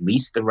MirCorp, where we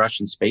leased the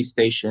Russian space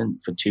station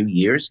for 2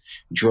 years,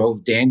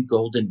 drove Dan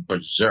Golden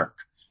berserk,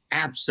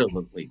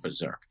 absolutely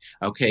berserk.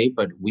 Okay,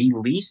 but we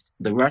leased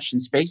the Russian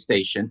space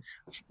station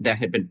that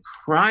had been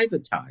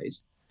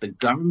privatized. The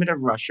government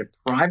of Russia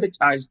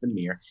privatized the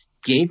Mir,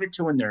 gave it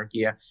to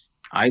Energia.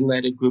 I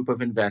led a group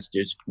of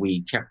investors.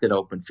 We kept it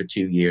open for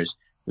 2 years.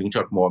 We can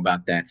talk more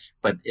about that.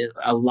 But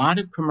a lot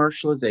of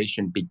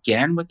commercialization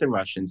began with the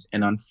Russians,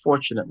 and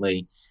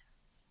unfortunately,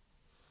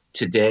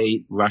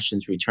 today,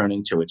 Russians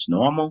returning to its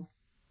normal,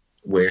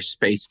 where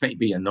space may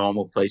be a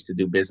normal place to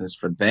do business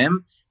for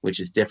them, which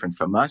is different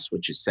from us,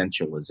 which is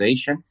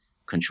centralization,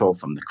 control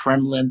from the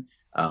Kremlin,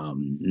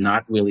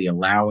 not really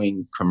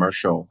allowing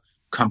commercial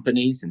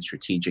companies and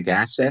strategic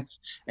assets.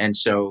 And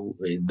so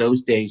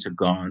those days are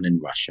gone in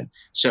Russia.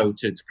 So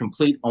to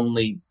complete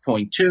only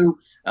point two,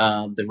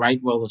 the right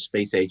role of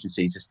space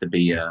agencies is to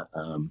be a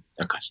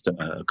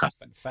customer.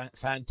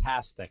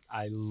 Fantastic.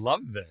 I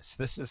love this.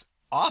 This is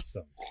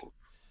awesome.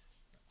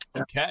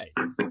 Okay.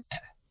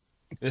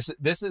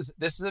 This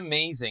is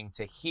amazing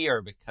to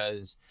hear,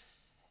 because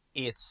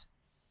it's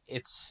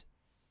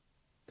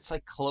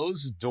like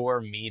closed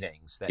door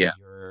meetings that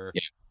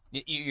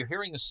you're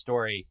hearing a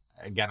story.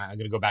 Again, I'm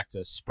going to go back to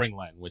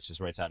Springland, which is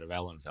right out of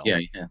Ellenville,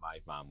 where my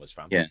mom was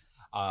from. Yeah.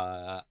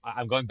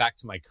 I'm going back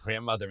to my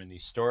grandmother and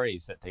these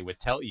stories that they would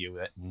tell you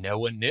that no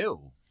one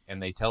knew.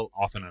 And they tell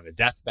often on a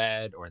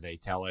deathbed, or they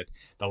tell it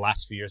the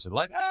last few years of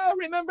life.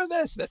 Remember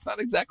this? That's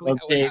not exactly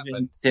how it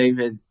happened.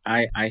 David,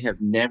 I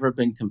have never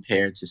been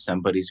compared to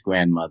somebody's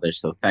grandmother,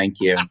 so thank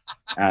you.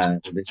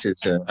 This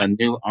is a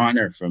new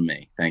honor for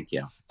me. Thank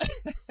you.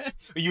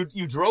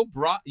 You drove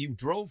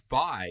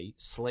by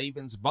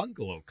Slavin's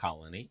bungalow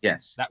colony.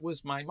 Yes, that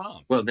was my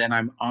mom. Well, then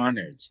I'm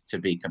honored to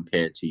be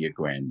compared to your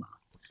grandma.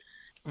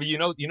 You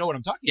know what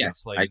I'm talking about.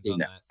 Slavin's I do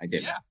know. I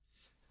did. Yeah.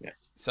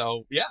 Yes.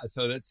 So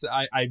that's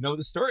I know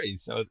the story.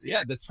 So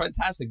that's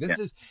fantastic.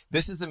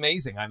 This is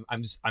amazing.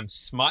 I'm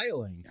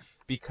smiling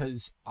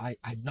because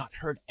I've not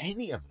heard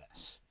any of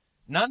this,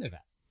 none of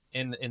it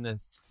in the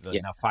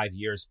now 5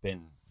 years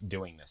been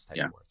doing this type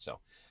of work.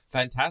 So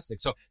fantastic.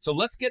 So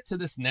let's get to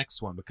this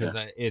next one, because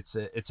it's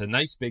a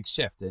nice big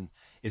shift. And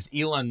is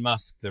Elon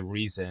Musk the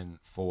reason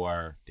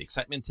for the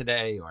excitement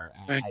today? Or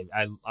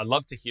I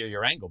love to hear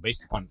your angle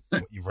based upon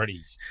what you've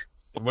already.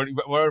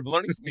 We're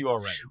learning from you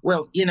already.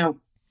 Well,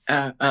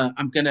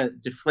 I'm going to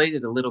deflate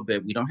it a little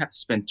bit. We don't have to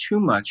spend too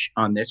much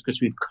on this because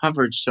we've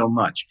covered so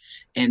much.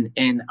 And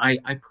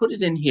I put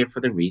it in here for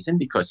the reason,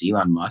 because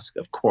Elon Musk,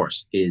 of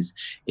course,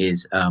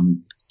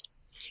 Elon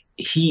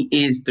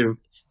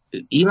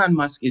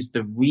Musk is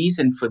the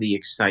reason for the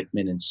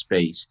excitement in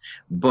space.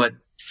 But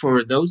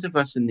for those of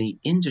us in the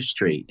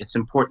industry, it's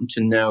important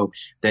to know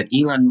that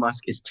Elon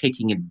Musk is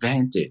taking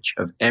advantage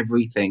of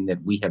everything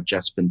that we have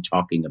just been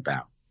talking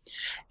about.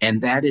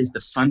 And that is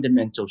the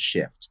fundamental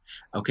shift.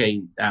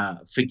 Okay,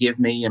 forgive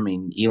me. I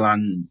mean,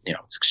 Elon,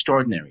 it's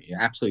extraordinary,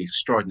 absolutely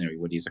extraordinary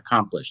what he's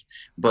accomplished.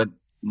 But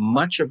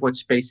much of what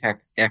SpaceX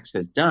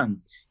has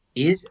done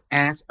is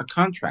as a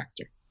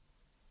contractor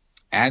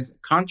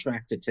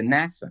to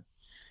NASA.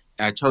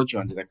 I told you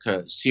under the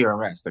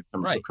CRS, the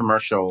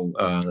commercial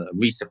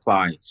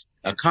resupply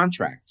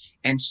contract.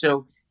 And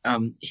so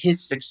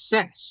his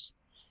success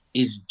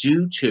is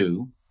due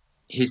to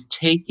his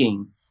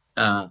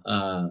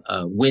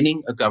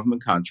winning a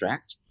government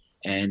contract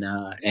and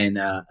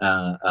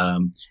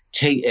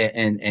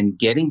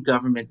getting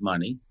government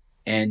money,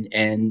 and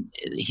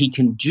he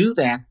can do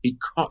that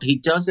because he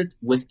does it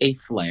with a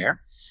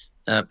flair.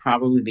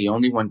 Probably the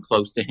only one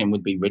close to him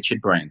would be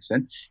Richard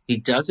Branson. He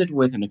does it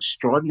with an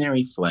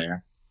extraordinary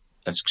flair,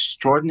 an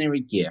extraordinary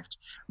gift.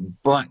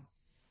 But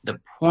the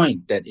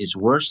point that is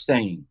worth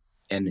saying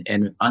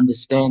and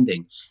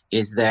understanding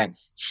is that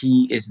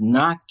he is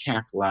not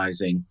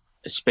capitalizing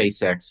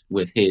SpaceX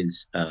with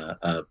his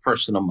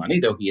personal money,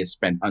 though he has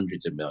spent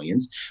hundreds of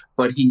millions,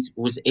 but he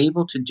was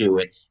able to do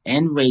it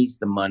and raise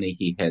the money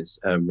he has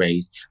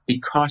raised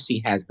because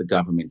he has the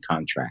government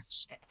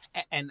contracts.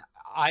 And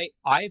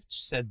I've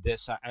said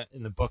this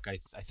in the book. I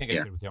think I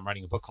said with you, I'm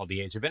writing a book called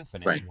The Age of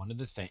Infinite. Right. And one of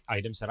the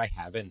items that I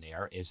have in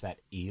there is that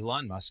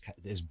Elon Musk,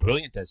 as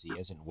brilliant as he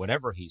is and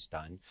whatever he's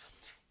done,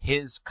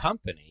 his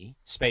company,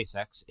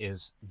 SpaceX,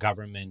 is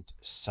government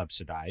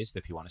subsidized.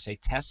 If you want to say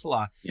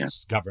Tesla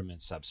is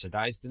government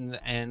subsidized,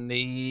 and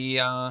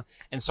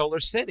Solar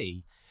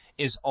City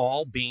is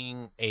all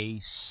being a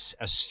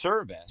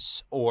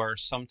service or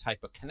some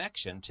type of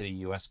connection to the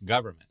U.S.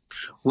 government.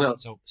 Well,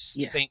 so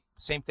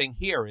same thing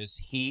here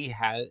is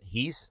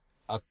he's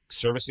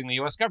servicing the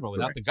U.S. government.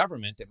 Without the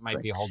government, it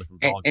might be a whole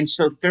different ballgame. And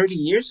so 30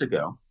 years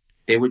ago,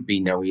 there would be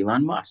no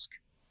Elon Musk.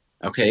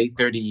 Okay,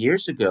 30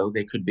 years ago,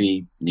 there could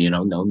be,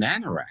 no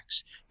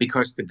NanoRacks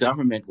because the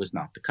government was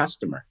not the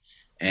customer.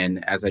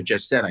 And as I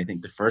just said, I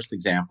think the first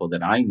example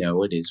that I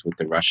know it is with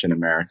the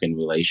Russian-American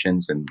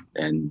relations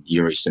and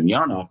Yuri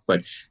Semyonov.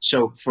 But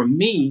so for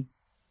me,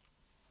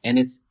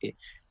 and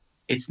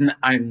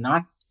I'm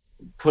not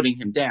putting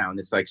him down.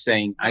 It's like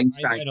saying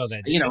Einstein. I know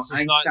that.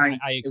 Einstein.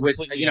 I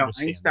completely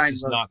understand.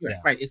 Einstein wrote,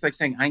 right. It's like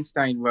saying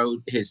Einstein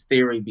wrote his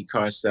theory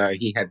because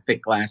he had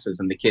thick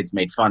glasses and the kids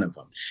made fun of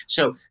him.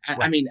 So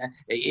I mean,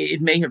 it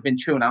may have been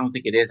true, and I don't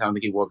think it is. I don't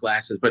think he wore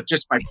glasses, but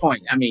just my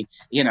point. I mean,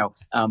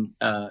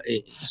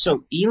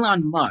 so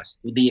Elon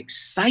Musk. The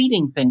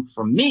exciting thing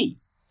for me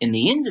in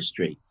the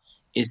industry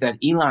is that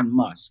Elon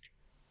Musk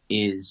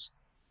is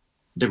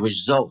the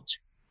result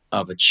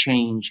of a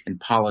change in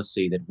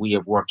policy that we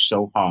have worked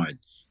so hard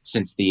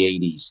since the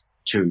 80s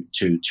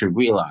to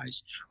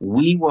realize.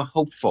 We were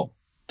hopeful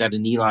that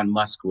an Elon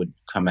Musk would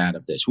come out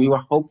of this. We were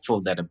hopeful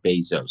that a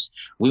Bezos.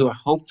 We were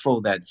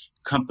hopeful that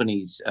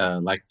companies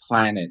like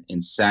Planet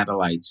and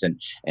satellites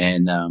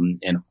and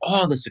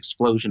all this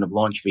explosion of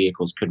launch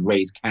vehicles could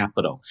raise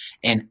capital.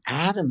 And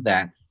out of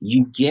that,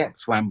 you get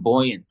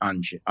flamboyant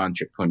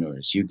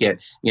entrepreneurs. You get,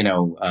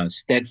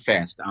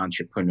 steadfast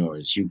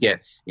entrepreneurs. You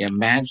get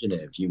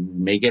imaginative. You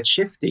may get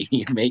shifty.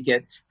 You may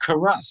get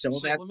corrupt. So, All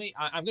so that. let me.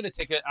 I'm going to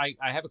take it. I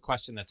have a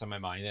question that's on my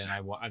mind, and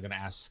I'm going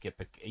to ask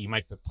Skip. You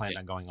might plan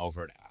on going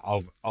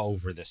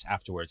over this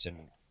afterwards,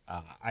 and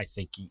I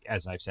think,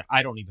 as I've said,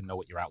 I don't even know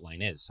what your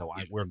outline is, so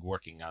we're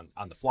working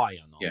on the fly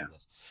on all of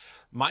this.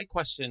 My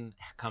question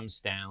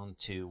comes down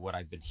to what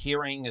I've been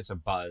hearing as a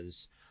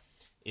buzz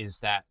is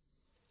that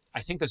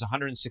I think there's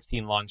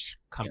 116 launch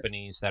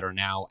companies that are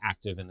now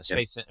active in the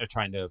space, are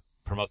trying to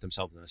promote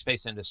themselves in the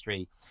space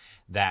industry.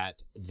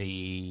 That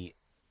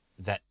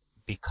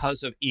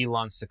because of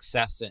Elon's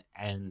success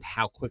and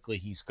how quickly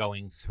he's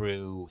going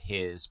through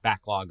his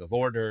backlog of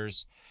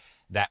orders,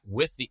 that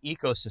with the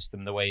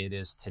ecosystem the way it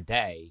is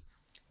today,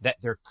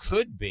 that there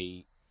could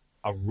be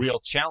a real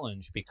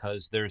challenge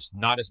because there's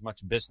not as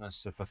much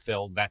business to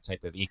fulfill that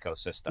type of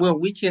ecosystem. Well,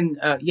 we can,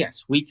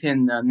 we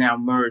can now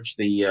merge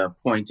the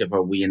point of,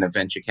 are we in a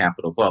venture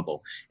capital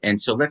bubble? And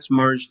so let's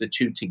merge the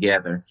two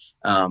together.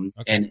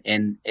 Okay.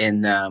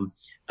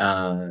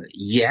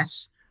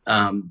 Yes,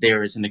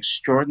 there is an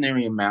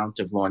extraordinary amount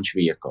of launch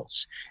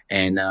vehicles.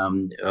 And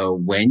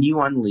when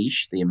you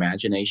unleash the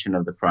imagination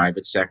of the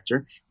private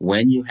sector,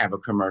 when you have a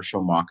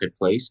commercial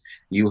marketplace,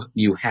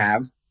 you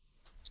have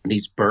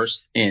these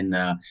bursts in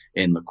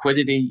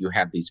liquidity. You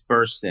have these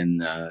bursts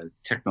in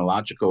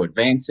technological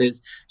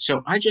advances.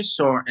 So I just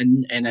saw,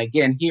 and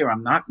again here,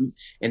 I'm not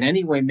in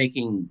any way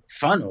making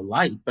fun or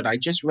light, but I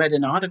just read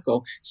an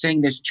article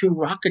saying there's 2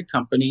 rocket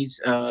companies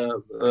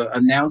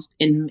announced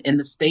in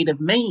the state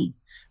of Maine.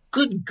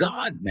 Good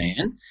God,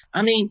 man.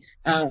 I mean,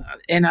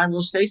 and I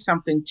will say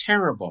something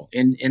terrible.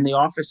 In the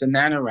office of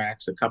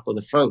NanoRacks, a couple of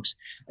the folks,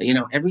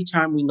 every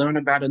time we learn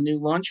about a new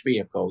launch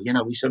vehicle,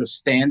 we sort of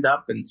stand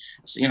up and,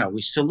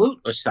 we salute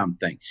or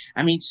something.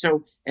 I mean,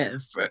 so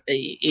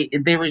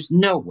there is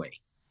no way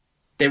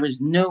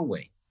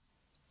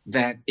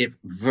that if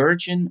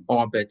Virgin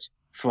Orbit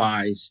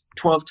flies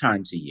 12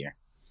 times a year,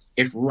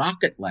 if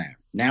Rocket Lab,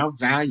 now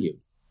valuation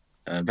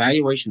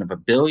of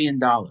 $1 billion,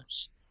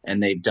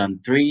 and they've done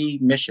 3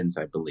 missions,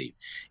 I believe.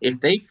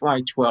 If they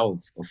fly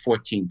 12 or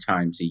 14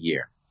 times a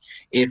year,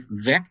 if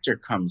Vector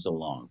comes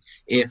along,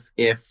 if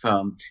the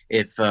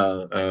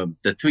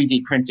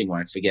 3D printing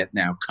one, I forget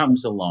now,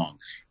 comes along,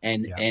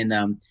 and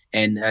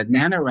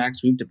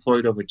NanoRacks, we've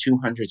deployed over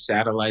 200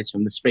 satellites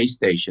from the space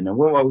station, and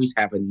we'll always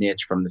have a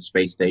niche from the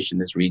space station.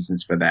 There's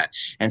reasons for that,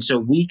 and so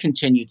we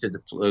continue to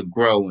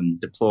grow and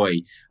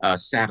deploy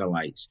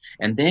satellites.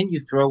 And then you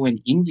throw in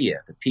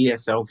India, the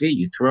PSLV,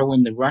 you throw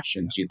in the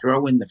Russians, you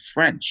throw in the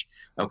French.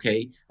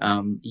 Okay,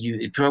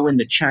 you throw in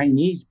the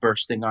Chinese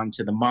bursting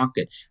onto the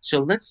market. So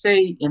let's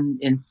say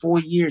in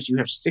 4 years you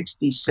have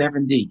 60,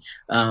 70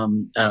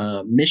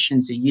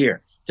 missions a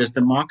year. Does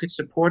the market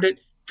support it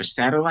for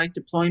satellite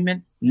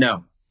deployment?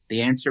 No.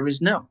 The answer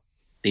is no.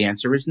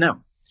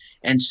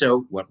 And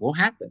so what will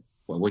happen?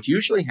 Well, what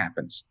usually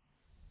happens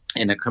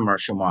in a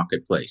commercial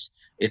marketplace,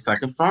 it's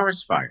like a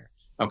forest fire.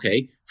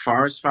 Okay,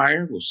 forest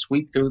fire will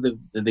sweep through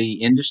the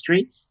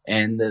industry,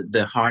 and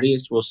the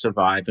hardiest will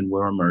survive and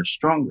will emerge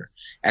stronger.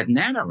 At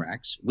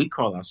NanoRacks, we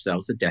call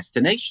ourselves a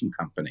destination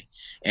company,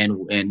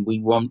 and we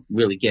won't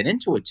really get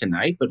into it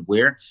tonight, but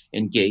we're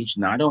engaged.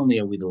 Not only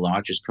are we the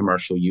largest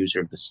commercial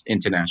user of the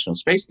International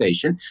Space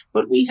Station,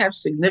 but we have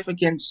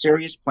significant,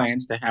 serious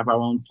plans to have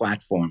our own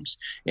platforms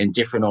in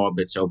different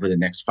orbits over the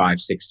next 5,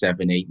 6,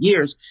 7, 8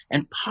 years.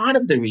 And part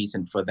of the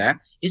reason for that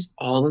is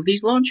all of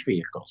these launch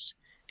vehicles.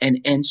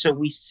 And so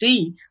we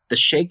see the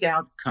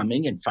shakeout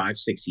coming in 5,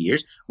 6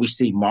 years. We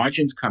see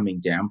margins coming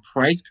down,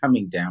 price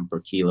coming down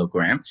per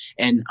kilogram.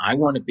 And I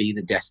want to be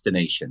the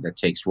destination that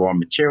takes raw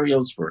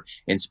materials for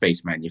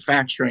in-space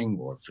manufacturing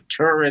or for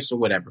tourists or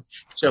whatever.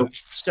 So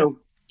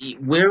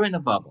we're in a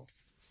bubble.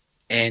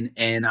 And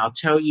I'll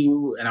tell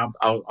you, and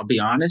I'll be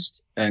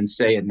honest and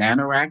say at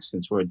NanoRacks,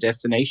 since we're a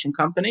destination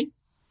company,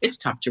 it's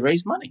tough to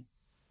raise money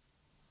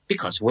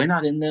because we're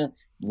not in the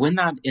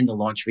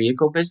launch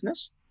vehicle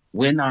business.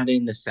 We're not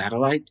in the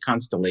satellite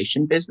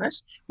constellation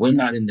business. We're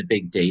not in the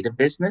big data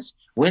business.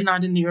 We're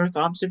not in the Earth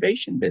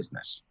observation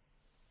business.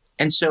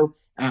 And so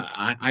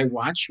I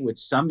watch with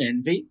some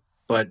envy,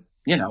 but,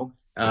 Elon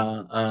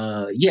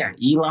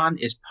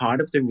is part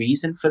of the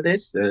reason for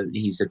this.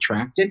 He's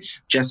attracted,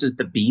 just as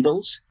the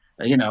Beatles,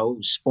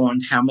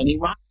 spawned how many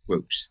rock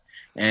groups.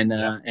 And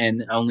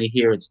only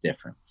here it's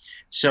different.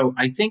 So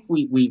I think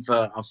we've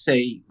I'll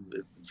say,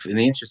 in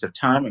the interest of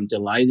time, I'm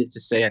delighted to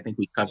say I think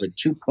we covered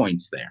 2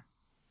 points there.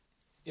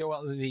 Yeah,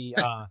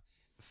 well,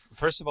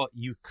 first of all,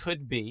 you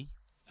could be,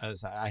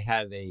 as I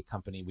have a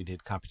company, we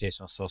did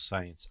computational social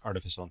science,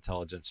 artificial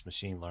intelligence,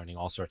 machine learning,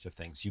 all sorts of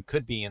things. You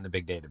could be in the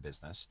big data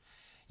business.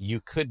 You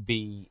could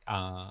be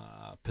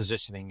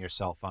positioning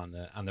yourself on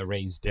the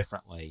raise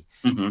differently.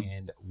 Mm-hmm.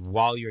 And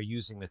while you're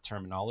using the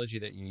terminology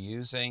that you're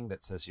using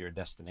that says you're a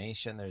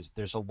destination,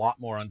 there's a lot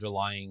more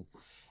underlying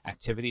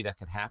activity that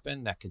could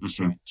happen that could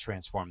Hmm.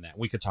 transform that.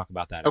 We could talk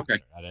about that Okay.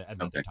 after at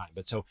another Okay. time.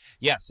 But so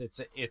yes,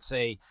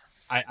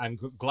 I'm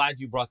glad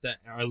you brought that,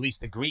 or at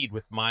least agreed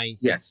with my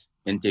Yes,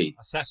 indeed.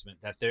 assessment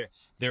that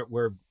there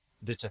were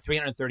it's a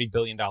 $330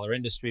 billion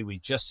industry. We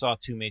just saw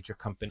two major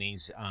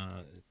companies,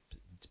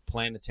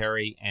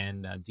 Planetary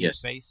and Deep Yes.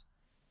 Space,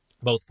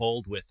 both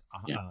fold with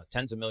Yeah.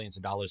 tens of millions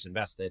of dollars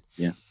invested,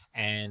 Yeah.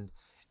 and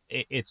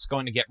it's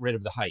going to get rid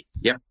of the hype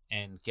Yep.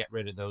 and get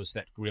rid of those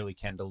that really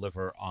can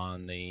deliver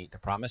on the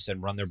promise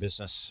and run their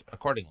business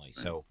accordingly.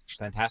 So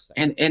fantastic.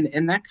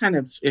 And that kind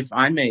of, if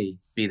I may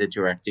be the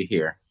director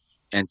here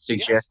and Yeah,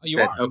 suggest you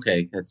that, are.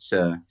 okay, that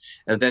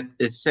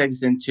it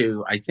segs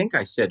into, I think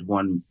I said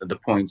one of the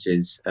points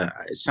is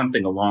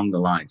something along the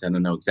lines. I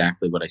don't know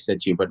exactly what I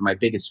said to you, but my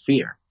biggest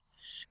fear.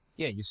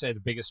 Yeah, you said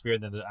the biggest fear,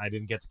 and then I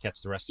didn't get to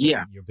catch the rest of it.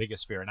 Yeah. Your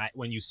biggest fear, and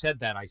when you said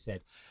that, I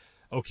said,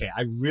 okay,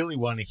 I really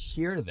want to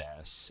hear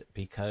this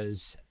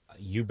because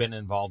you've been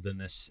involved in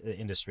this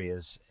industry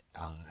as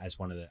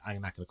one of the,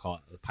 I'm not going to call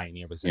it the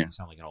pioneer because Yeah. you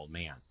sound like an old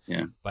man,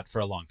 Yeah. but for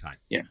a long time.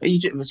 Yeah.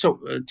 So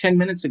 10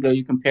 minutes ago,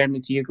 you compared me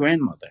to your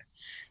grandmother.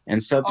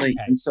 And suddenly,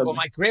 Okay. Well,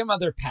 my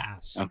grandmother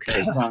passed.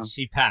 Okay. Well,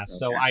 She passed.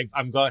 So okay.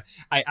 I'm going.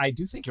 I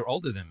do think you're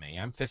older than me.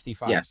 I'm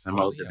 55. Yes, I'm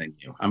How older old are than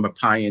you. I'm a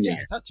pioneer.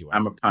 Yeah, I thought you were.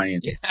 I'm a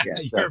pioneer. Yeah, Yeah.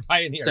 you're a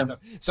pioneer.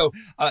 so-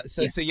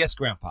 So yes,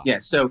 Grandpa. Yeah.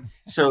 So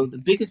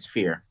the biggest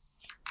fear,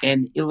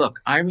 and look,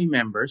 I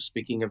remember,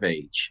 speaking of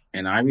age,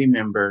 and I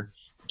remember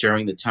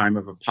during the time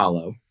of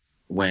Apollo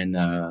when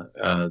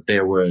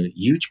there were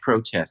huge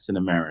protests in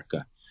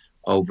America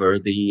over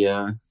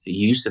the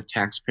use of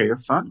taxpayer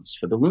funds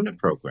for the lunar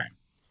program,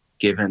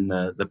 given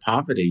the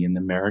poverty in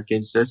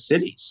America's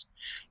cities.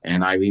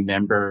 And I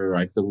remember,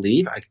 I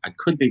believe, I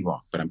could be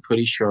wrong, but I'm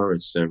pretty sure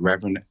it's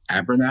Reverend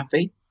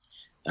Abernathy.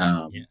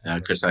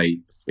 Because a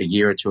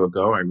year or two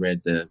ago, I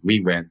reread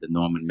the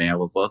Norman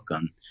Mailer book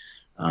on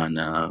I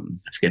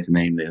forget the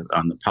name,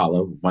 on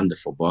Apollo,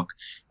 wonderful book.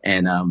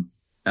 And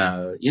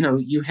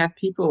you have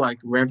people like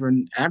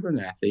Reverend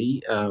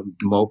Abernathy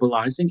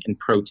mobilizing and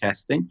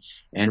protesting.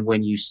 And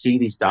when you see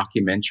these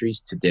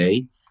documentaries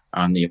today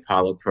on the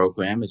Apollo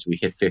program as we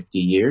hit 50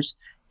 years,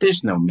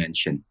 there's no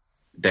mention.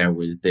 There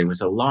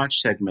was a large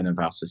segment of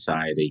our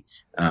society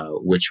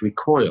which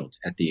recoiled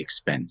at the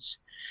expense.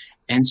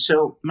 And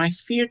so my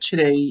fear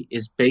today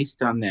is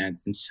based on that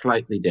and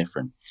slightly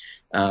different.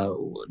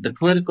 The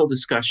political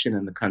discussion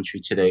in the country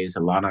today is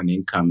a lot on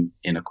income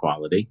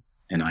inequality,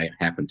 and I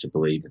happen to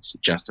believe it's a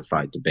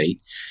justified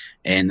debate.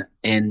 And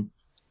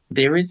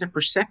there is a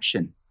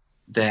perception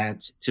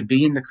that to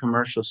be in the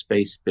commercial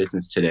space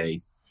business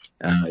today,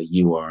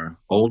 you are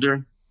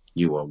older,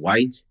 you are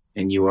white,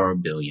 and you are a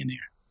billionaire.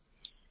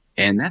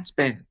 And that's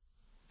bad.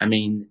 I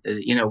mean,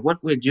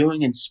 what we're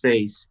doing in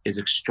space is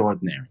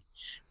extraordinary.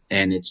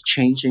 And it's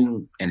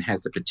changing and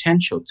has the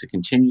potential to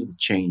continue to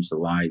change the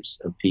lives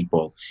of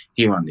people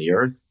here on the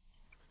Earth.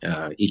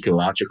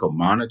 Ecological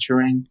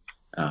monitoring,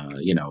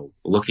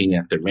 looking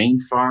at the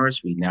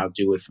rainforest. We now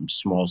do it from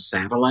small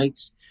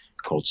satellites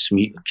called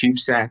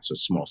CubeSats or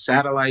small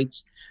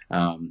satellites.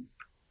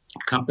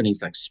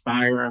 Companies like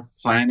Spire,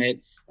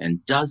 Planet,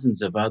 and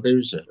dozens of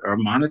others are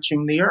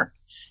monitoring the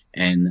Earth.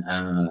 And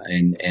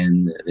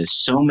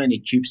there's so many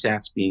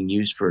CubeSats being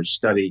used for a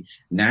study.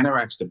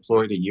 NanoRacks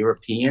deployed a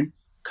European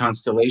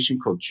constellation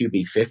called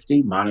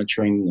QB50,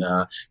 monitoring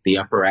the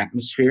upper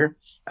atmosphere.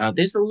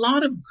 There's a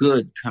lot of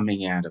good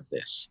coming out of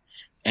this,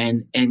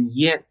 and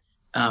yet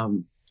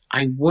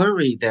I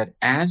worry that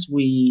as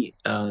we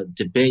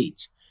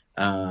debate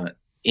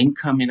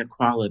income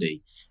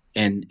inequality,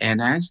 and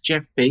as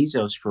Jeff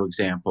Bezos, for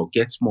example,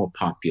 gets more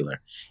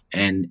popular,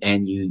 and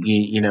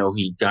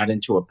he got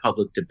into a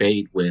public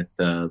debate with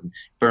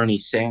Bernie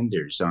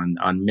Sanders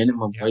on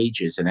minimum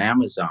wages and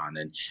Amazon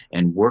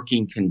and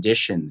working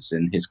conditions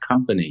in his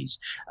companies,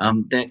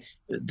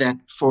 that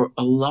for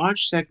a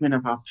large segment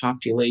of our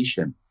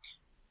population,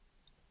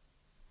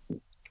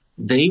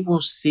 they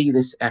will see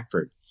this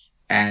effort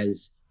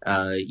as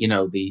the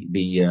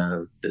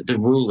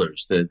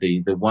rulers,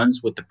 the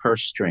ones with the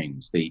purse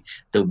strings,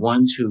 the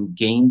ones who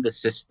game the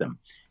system,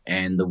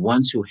 and the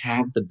ones who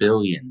have the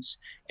billions.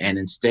 And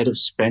instead of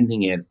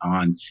spending it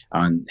on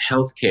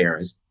healthcare,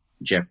 as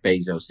Jeff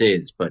Bezos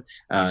is, but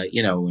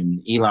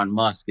and Elon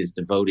Musk is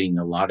devoting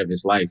a lot of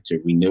his life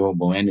to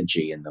renewable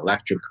energy and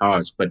electric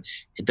cars. But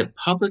the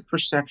public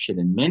perception,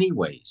 in many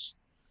ways,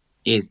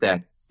 is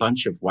that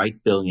bunch of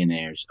white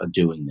billionaires are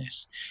doing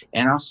this.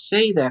 And I'll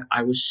say that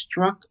I was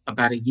struck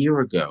about a year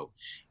ago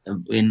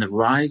in the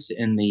rise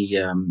in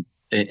the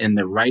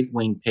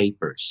right-wing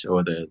papers,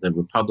 or the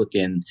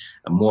Republican,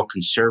 more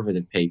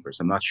conservative papers.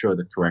 I'm not sure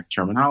the correct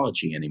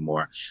terminology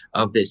anymore,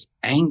 of this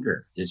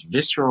anger, this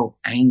visceral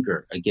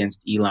anger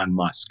against Elon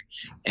Musk.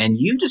 And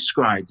you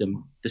described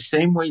him the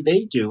same way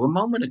they do a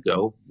moment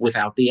ago,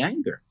 without the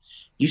anger.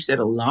 You said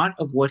a lot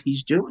of what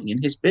he's doing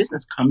in his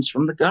business comes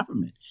from the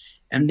government.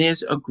 And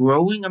there's a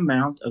growing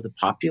amount of the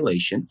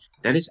population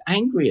that is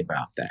angry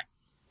about that.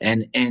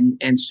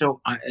 And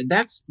so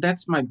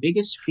that's my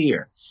biggest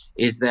fear,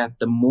 is that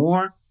the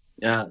more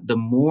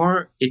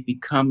it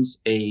becomes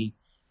a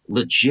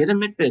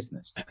legitimate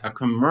business, a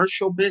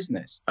commercial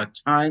business, a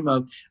time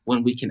of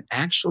when we can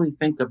actually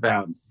think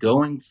about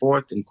going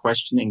forth and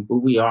questioning who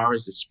we are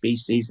as a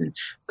species and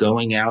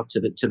going out to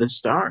the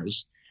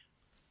stars,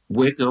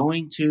 we're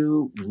going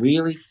to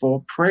really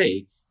fall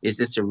prey. Is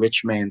this a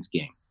rich man's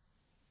game?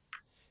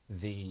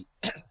 The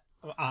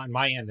on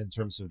my end, in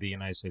terms of the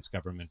United States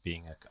government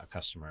being a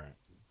customer,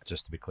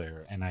 just to be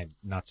clear, and I'm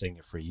not saying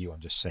it for you, I'm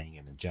just saying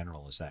it in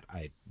general, is that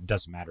it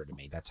doesn't matter to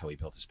me. That's how he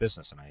built his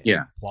business, and I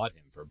applaud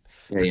him for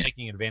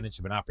taking advantage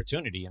of an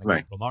opportunity in a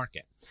capital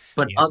market.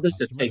 But others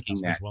are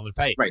taking that.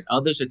 Right.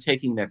 Others are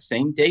taking that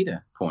same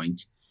data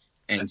point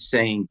and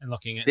saying, and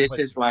looking at this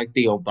is like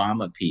the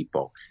Obama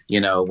people.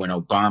 When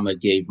Obama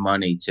gave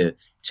money to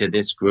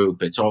this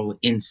group, it's all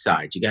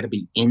inside. You got to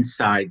be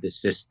inside the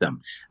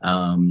system.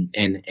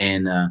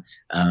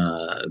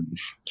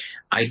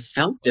 I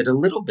felt it a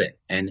little bit.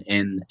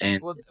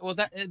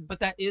 But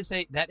that is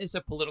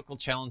a political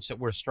challenge that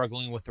we're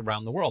struggling with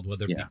around the world,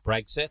 whether it be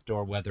Brexit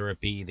or whether it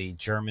be the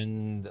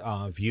German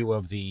view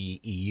of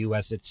the EU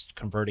as it's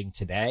converting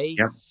today.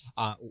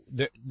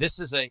 This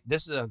is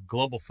a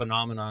global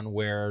phenomenon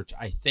where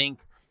I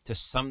think to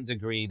some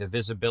degree the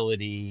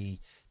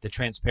visibility, the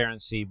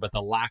transparency, but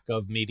the lack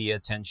of media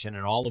attention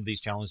and all of these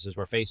challenges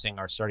we're facing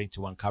are starting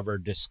to uncover,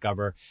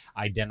 discover,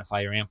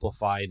 identify, or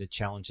amplify the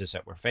challenges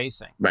that we're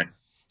facing. Right.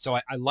 So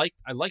I like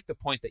the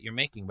point that you're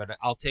making, but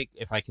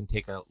if I can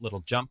take a little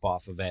jump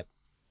off of it,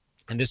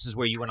 and this is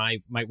where you and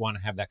I might want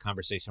to have that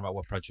conversation about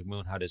what Project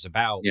Moonshot is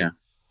about. Yeah.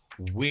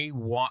 We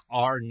want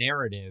our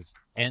narrative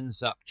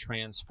ends up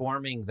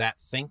transforming that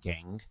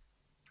thinking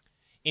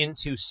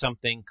into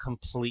something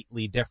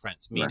completely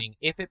different. Meaning,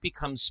 if it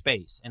becomes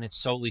space and it's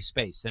solely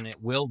space, and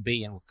it will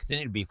be and will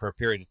continue to be for a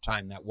period of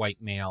time, that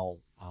white male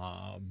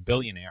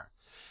billionaire.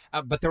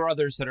 But there are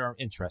others that are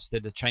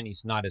interested. The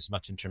Chinese not as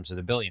much in terms of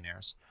the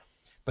billionaires.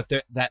 But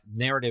that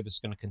narrative is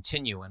going to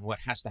continue. And what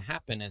has to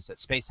happen is that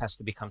space has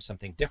to become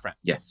something different.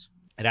 Yes.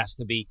 It has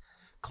to be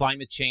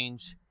climate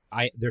change.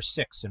 There's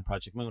 6 in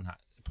Project Moonshot.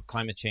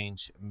 Climate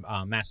change,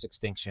 mass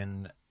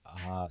extinction,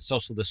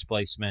 social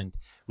displacement,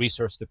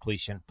 resource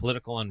depletion,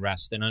 political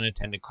unrest, and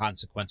unintended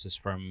consequences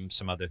from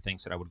some other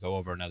things that I would go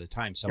over another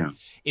time. So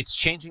it's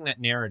changing that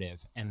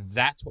narrative, and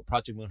that's what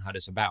Project Moonshot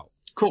is about.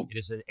 Cool. It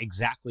is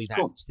exactly that.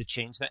 It's to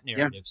change that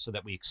narrative so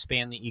that we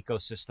expand the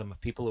ecosystem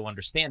of people who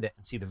understand it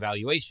and see the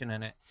valuation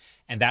in it.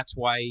 And that's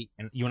why,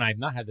 and you and I have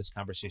not had this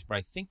conversation, but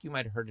I think you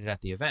might have heard it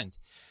at the event.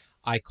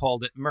 I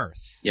called it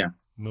Mirth. Yeah.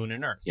 Moon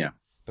and Earth. Yeah.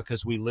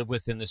 Because we live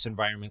within this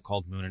environment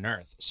called Moon and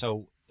Earth.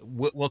 So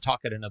we'll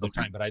talk at another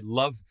time. But I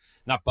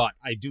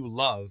do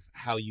love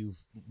how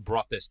you've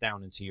brought this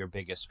down into your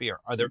biggest fear.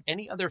 Are there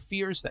any other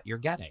fears that you're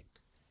getting?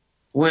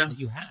 That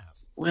you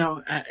have?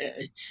 Well,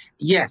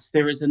 yes,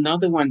 there is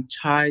another one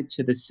tied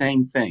to the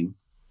same thing,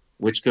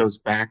 which goes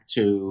back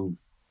to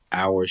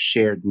our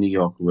shared New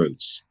York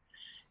roots,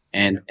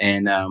 and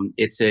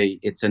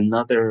it's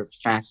another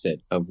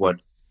facet of what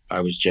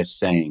I was just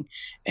saying.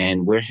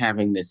 And we're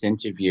having this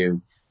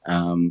interview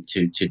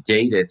to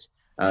date it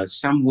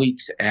some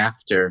weeks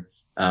after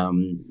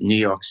New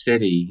York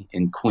City,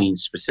 in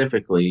Queens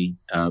specifically,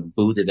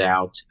 booted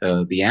out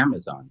the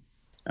Amazon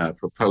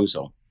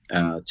proposal.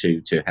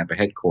 To have a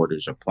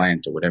headquarters or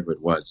plant or whatever it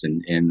was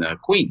in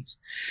Queens.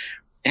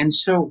 And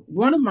so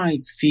one of my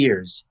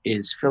fears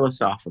is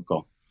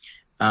philosophical.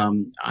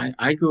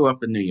 I grew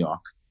up in New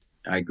York.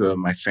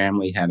 My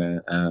family had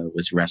a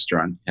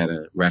restaurant,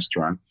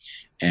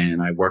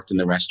 and I worked in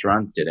the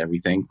restaurant, did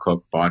everything,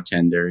 cook,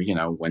 bartender,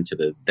 went to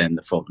the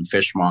Fulton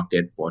Fish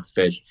Market, bought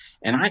fish.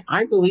 And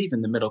I believe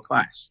in the middle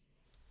class.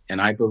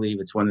 And I believe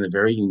it's one of the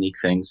very unique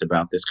things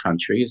about this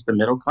country is the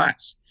middle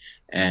class.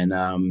 And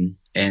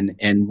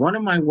one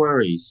of my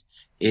worries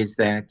is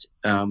that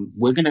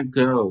we're going to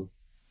go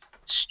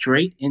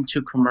straight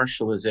into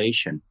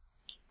commercialization,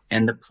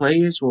 and the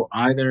players will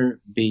either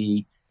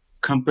be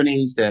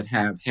companies that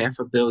have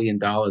 $500 million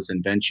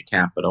in venture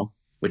capital,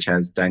 which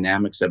has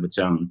dynamics of its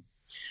own,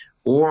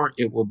 or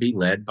it will be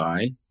led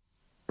by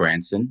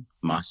Branson,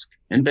 Musk,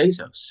 and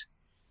Bezos.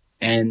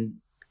 And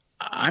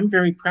I'm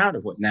very proud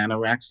of what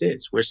NanoRacks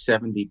is. We're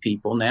 70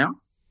 people now.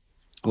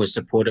 We're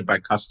supported by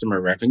customer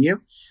revenue.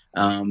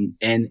 I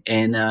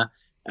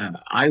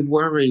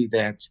worry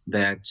that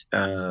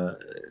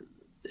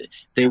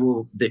they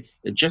will,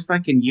 just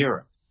like in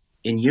Europe.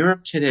 In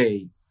Europe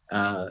today,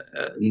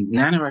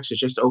 NanoRacks has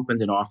just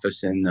opened an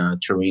office in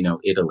Torino,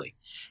 Italy.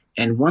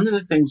 And one of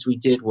the things we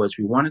did was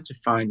we wanted to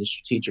find a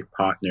strategic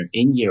partner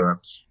in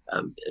Europe,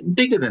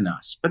 bigger than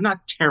us, but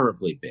not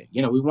terribly big.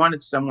 We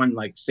wanted someone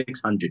like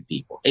 600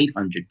 people,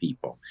 800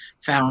 people,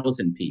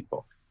 1,000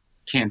 people.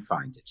 Can't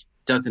find it.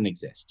 Doesn't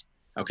exist.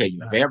 Okay,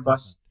 you have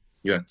Airbus.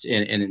 You have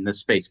in the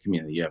space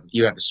community,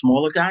 you have the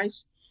smaller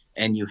guys,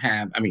 and you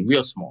have,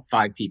 real small,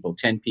 5 people,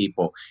 10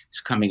 people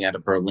coming out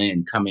of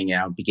Berlin, coming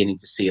out, beginning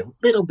to see a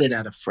little bit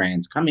out of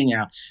France, coming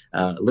out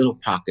little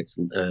pockets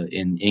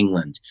in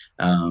England.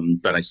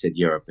 But I said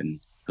Europe, and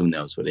who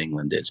knows what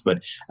England is?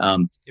 But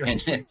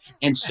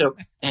and so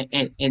Very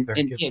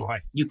good yet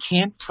point. you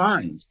can't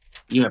find.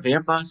 You have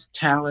Airbus,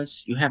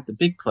 Thales. You have the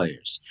big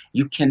players.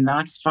 You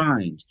cannot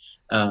find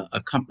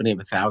a company of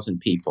 1,000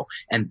 people,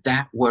 and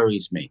that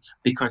worries me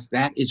because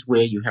that is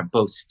where you have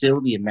both still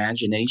the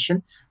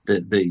imagination,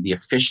 the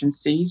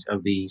efficiencies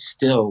of the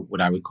still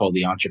what I would call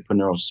the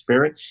entrepreneurial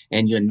spirit,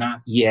 and you're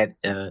not yet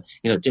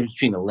difference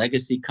between a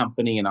legacy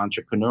company and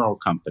entrepreneurial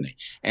company.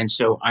 And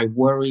so I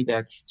worry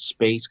that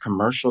space,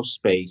 commercial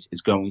space,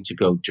 is going to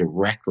go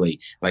directly,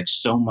 like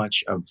so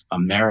much of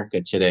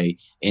America today,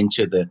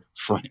 into the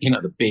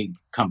the big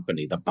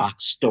company, the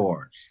box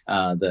store,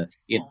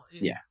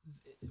 yeah.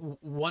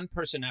 One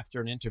person after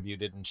an interview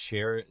didn't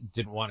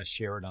want to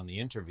share it on the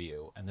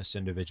interview, and this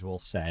individual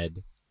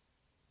said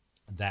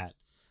that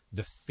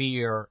the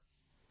fear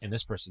in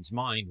this person's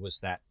mind was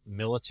that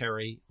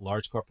military,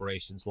 large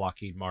corporations,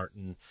 Lockheed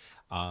Martin,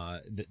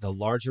 the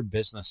larger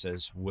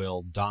businesses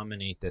will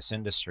dominate this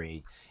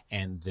industry,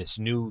 and this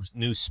new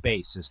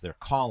space, as they're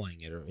calling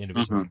it, or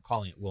individuals are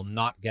calling it, will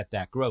not get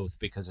that growth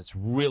because it's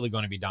really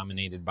going to be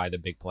dominated by the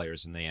big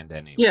players in the end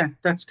anyway. Yeah,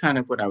 that's kind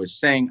of what I was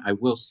saying. I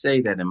will say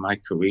that in my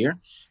career,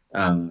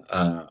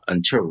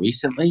 until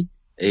recently,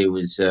 it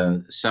was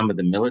some of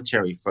the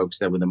military folks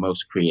that were the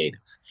most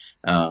creative.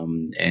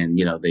 And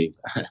they've,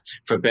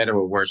 for better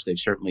or worse, they've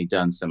certainly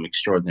done some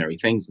extraordinary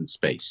things in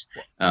space.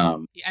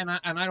 And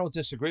I don't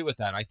disagree with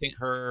that. I think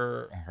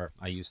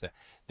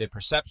the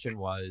perception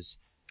was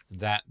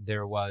that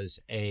there was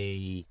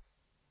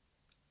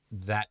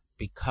that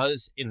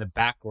because in the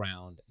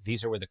background,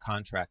 these are where the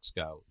contracts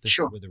go. This is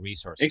where the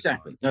resources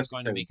exactly. are. It's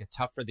going to make it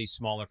tough for these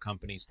smaller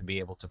companies to be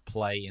able to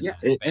play in that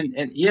space.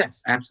 And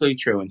yes, absolutely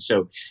true. And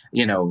so,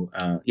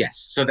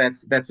 yes. So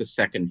that's a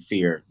second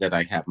fear that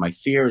I have. My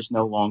fear is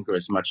no longer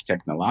as much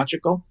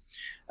technological.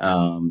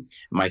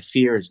 My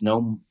fear is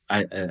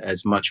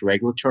as much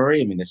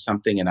regulatory. I mean, there's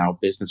something in our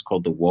business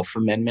called the Wolf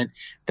Amendment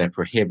that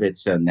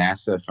prohibits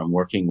NASA from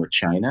working with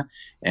China.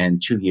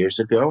 And 2 years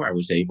ago, I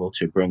was able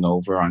to bring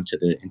over onto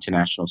the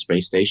International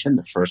Space Station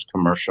the first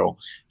commercial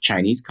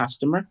Chinese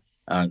customer.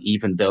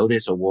 Even though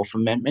there's a Wolf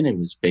Amendment, it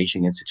was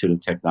Beijing Institute of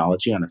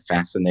Technology on a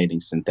fascinating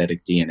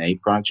synthetic DNA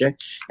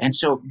project. And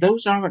so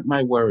those aren't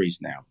my worries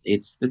now.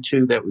 It's the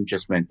two that we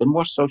just mentioned. The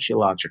more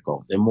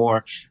sociological, the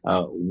more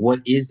what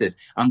is this?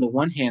 On the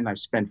one hand, I've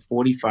spent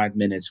 45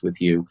 minutes with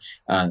you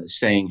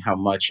saying how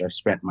much I've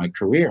spent my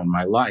career and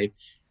my life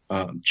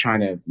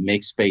trying to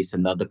make space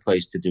another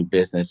place to do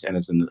business and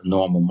as a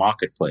normal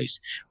marketplace.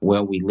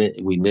 Well, we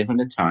live in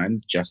a time,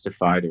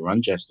 justified or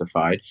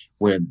unjustified,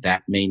 where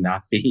that may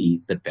not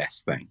be the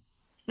best thing.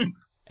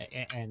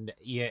 And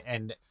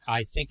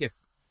I think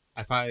if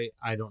I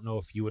don't know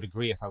if you would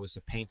agree, if I was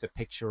to paint a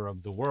picture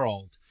of the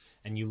world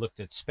and you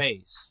looked at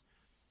space,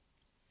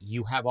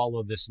 you have all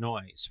of this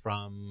noise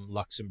from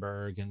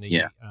Luxembourg and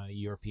the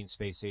European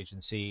Space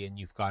Agency, and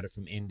you've got it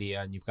from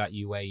India, and you've got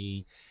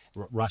UAE,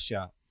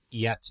 Russia.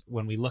 Yet,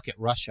 when we look at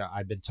Russia,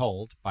 I've been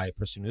told by a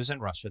person who's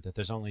in Russia that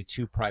there's only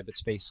 2 private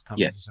space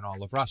companies in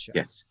all of Russia.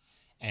 Yes.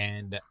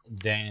 And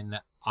then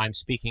I'm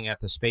speaking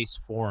at the Space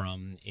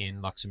Forum in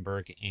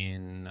Luxembourg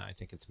in, I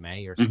think it's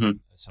May or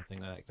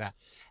something like that.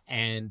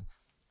 And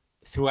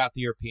throughout the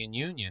European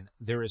Union,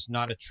 there is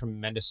not a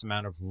tremendous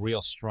amount of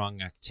real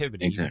strong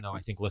activity, even though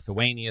I think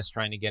Lithuania is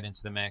trying to get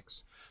into the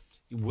mix.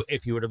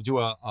 If you were to do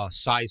a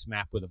size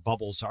map where the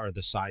bubbles are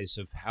the size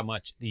of how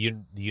much the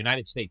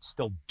United States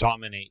still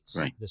dominates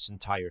this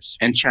entire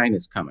sphere. And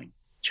China's coming.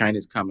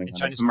 China's coming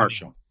on a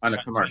commercial.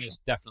 China's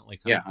definitely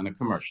coming. Yeah, on a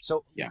commercial.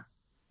 So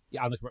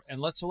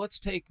and let's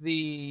take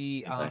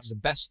the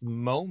best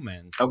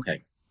moment.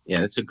 Okay.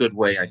 Yeah, that's a good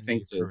way, I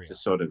think, to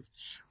sort of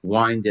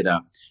wind it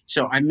up.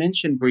 So I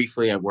mentioned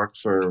briefly I worked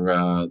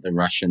for the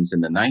Russians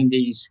in the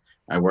 90s.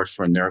 I worked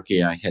for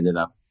Energia. I headed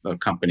up a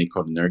company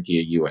called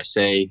Energia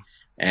USA.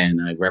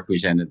 And I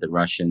represented the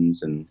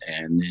Russians and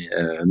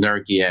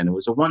Energia, and it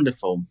was a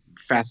wonderful,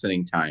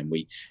 fascinating time.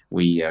 The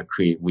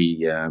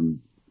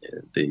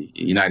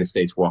United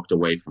States walked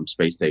away from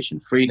Space Station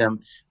Freedom,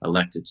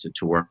 elected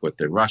to work with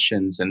the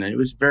Russians, and it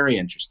was very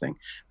interesting.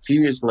 A few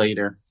years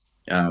later,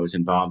 I was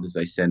involved, as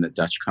I said, in a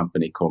Dutch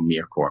company called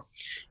MirCorp.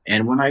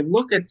 And when I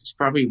look at it's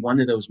probably one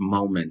of those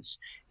moments,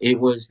 it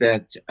was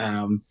that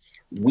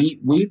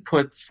we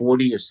put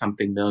 40 or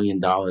something million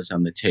dollars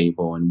on the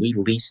table, and we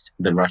leased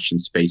the Russian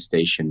space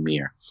station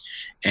Mir.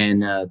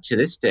 And to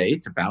this day,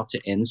 it's about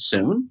to end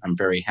soon, I'm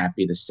very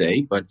happy to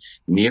say, but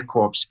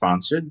MirCorp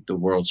sponsored the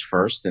world's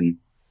first and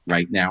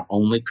right now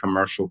only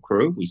commercial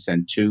crew. We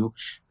sent 2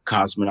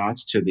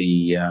 cosmonauts to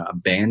the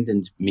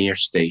abandoned Mir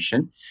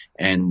station,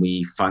 and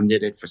we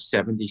funded it for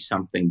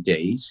 70-something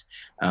days,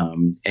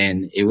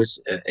 and it was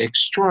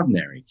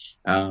extraordinary.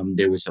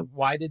 There was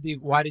Why did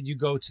you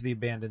go to the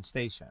abandoned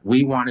station?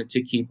 We wanted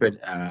to keep it.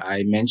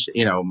 I mentioned,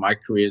 my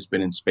career has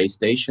been in space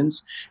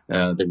stations.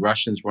 The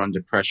Russians were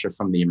under pressure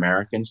from the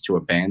Americans to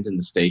abandon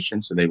the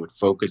station, so they would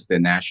focus their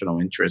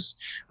national interests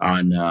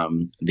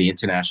on the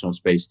International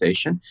Space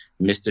Station.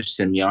 Mr.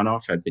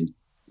 Semyonov had been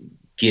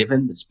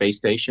given the space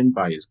station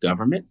by his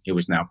government. It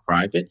was now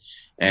private,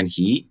 and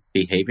he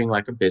behaving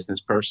like a business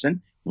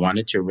person,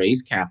 wanted to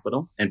raise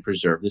capital and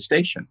preserve the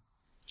station.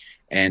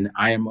 And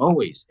I am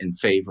always in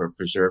favor of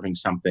preserving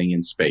something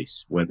in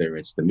space, whether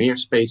it's the Mir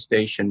space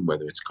station,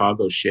 whether it's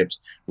cargo ships.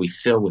 We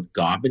fill with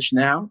garbage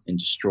now and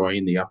destroy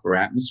in the upper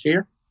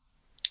atmosphere,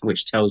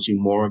 which tells you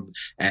more of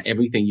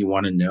everything you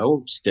want to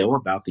know still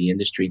about the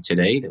industry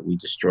today, that we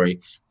destroy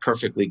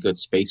perfectly good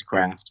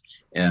spacecraft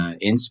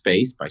in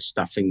space by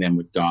stuffing them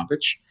with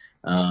garbage.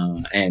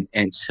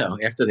 And so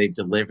after they've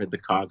delivered the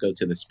cargo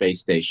to the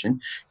space station,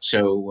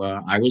 so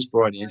I was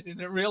brought in. I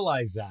didn't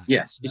realize that.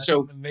 Yes. That's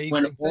So an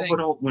amazing thing.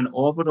 When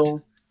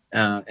Orbital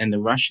and the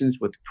Russians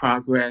with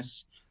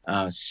Progress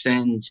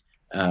send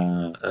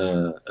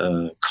cargo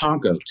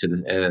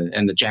to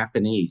and the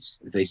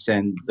Japanese, they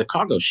send the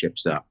cargo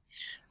ships up.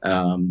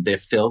 They're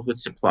filled with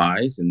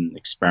supplies and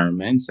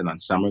experiments, and on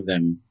some of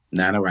them,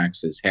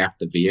 Nanoracks is half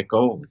the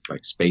vehicle,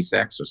 like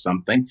SpaceX or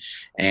something.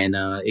 And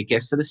it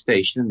gets to the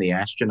station, and the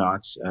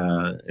astronauts,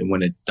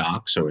 when it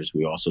docks, or as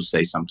we also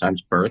say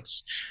sometimes,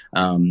 berths,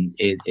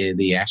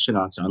 the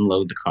astronauts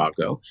unload the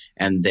cargo,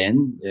 and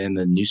then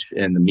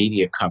the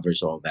media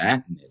covers all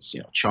that. And there's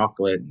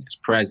chocolate, and there's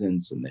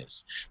presents, and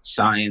there's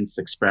science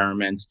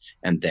experiments,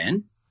 and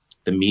then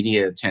the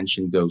media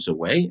attention goes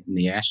away, and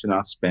the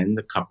astronauts spend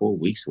a couple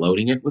of weeks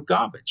loading it with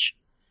garbage,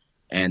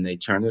 and they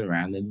turn it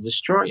around and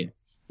destroy it.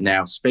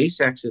 Now,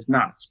 SpaceX is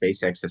not.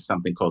 SpaceX has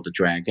something called the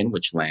Dragon,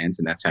 which lands,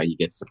 and that's how you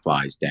get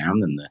supplies down.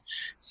 And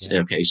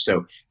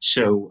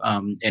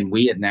and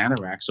we at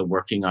Nanoracks are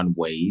working on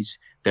ways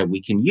that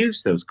we can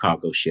use those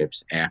cargo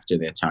ships after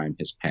their time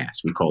has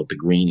passed. We call it the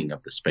greening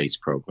of the space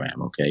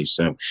program. Okay,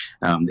 so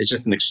it's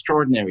just an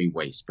extraordinary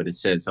waste, but it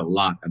says a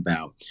lot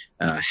about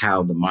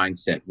how the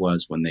mindset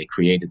was when they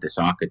created this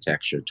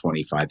architecture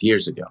 25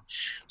 years ago.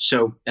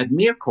 So at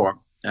MirCorp,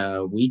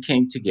 we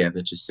came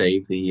together to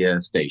save the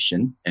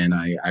station, and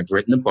I've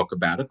written a book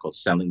about it called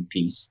Selling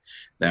Peace.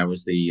 That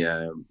was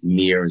the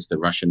Mir is the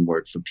Russian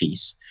word for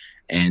peace.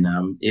 And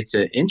it's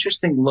an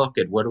interesting look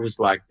at what it was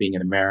like being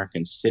an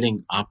American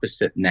sitting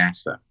opposite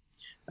NASA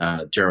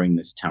during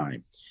this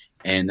time.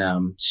 And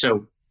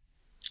so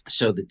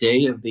the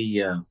day of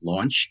the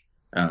launch,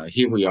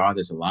 here we are.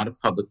 There's a lot of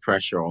public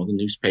pressure. All the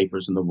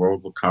newspapers in the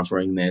world were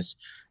covering this.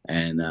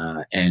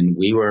 And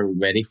we were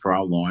ready for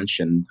our launch,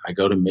 and I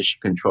go to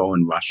Mission Control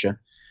in Russia,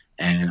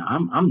 and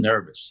I'm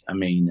nervous. I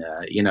mean,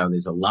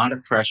 there's a lot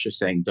of pressure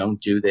saying, don't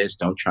do this,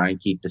 don't try and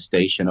keep the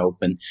station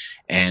open.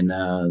 And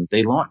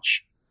they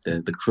launch.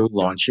 The crew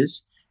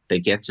launches. They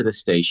get to the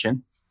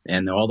station,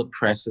 and all the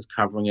press is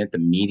covering it. The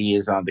media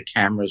is on. The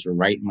cameras were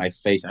right in my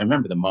face. I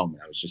remember the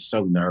moment. I was just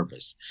so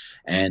nervous.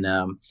 And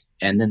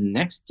then the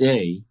next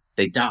day,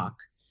 they dock,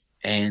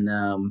 and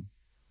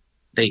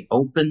they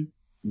open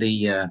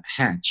the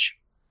hatch,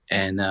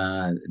 and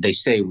they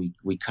say,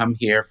 we come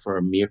here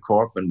for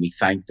MirCorp, and we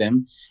thank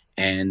them.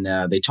 And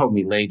they told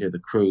me later, the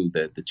crew,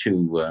 the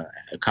two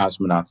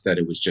cosmonauts, that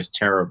it was just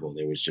terrible.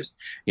 There was just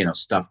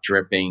stuff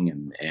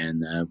dripping,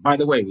 and by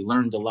the way, we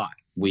learned a lot.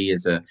 We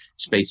as a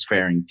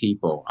spacefaring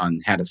people on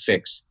how to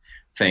fix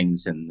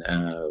things, and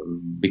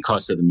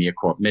because of the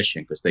MirCorp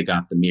mission, because they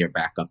got the Mir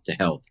back up to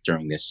health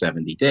during their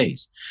 70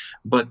 days.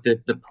 But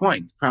the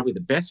point, probably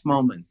the best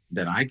moment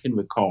that I can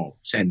recall,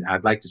 and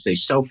I'd like to say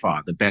so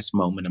far the best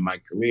moment in my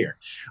career,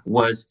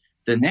 was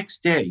the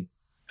next day.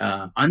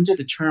 Under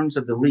the terms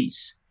of the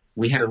lease,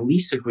 we had a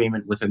lease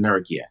agreement with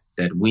Energia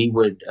that we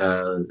would,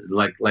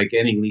 like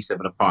any lease of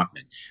an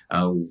apartment,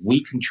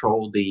 we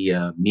controlled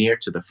the Mir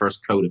to the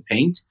first coat of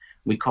paint,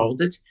 we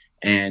called it.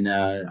 And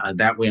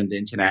that way, under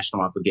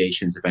international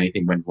obligations, if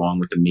anything went wrong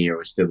with the Mir, it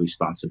was still the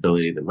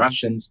responsibility of the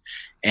Russians.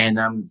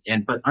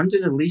 But under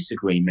the lease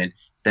agreement,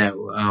 that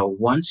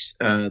once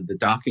the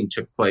docking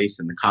took place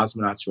and the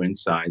cosmonauts were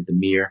inside the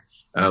Mir,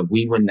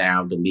 we were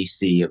now the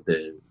lessee of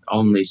the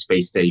only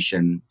space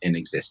station in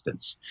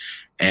existence.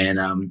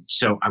 And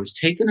so I was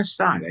taken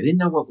aside. I didn't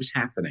know what was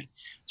happening.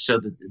 So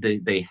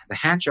the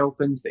hatch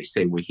opens. They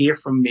say, we're here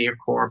from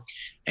MirCorp.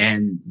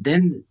 And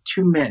then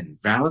two men,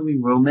 Valery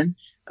Rumin,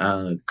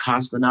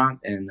 cosmonaut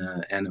and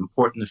an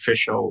important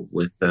official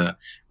with Mr.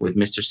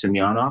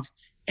 Semyonov,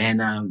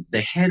 and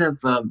the head of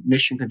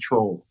Mission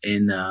Control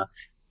in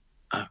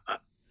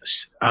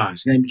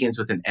his name begins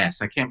with an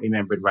S. I can't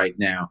remember it right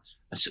now.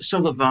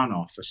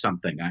 Solovanov or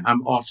something.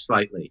 I'm off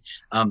slightly.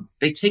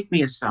 They take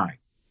me aside,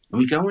 and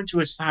we go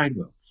into a side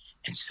room,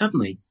 and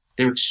suddenly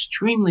they're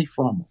extremely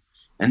formal,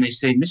 and they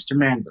say, Mr.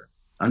 Manberg,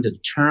 under the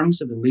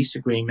terms of the lease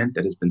agreement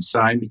that has been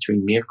signed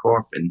between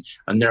MirCorp and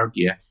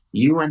Energia,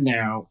 you are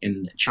now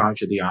in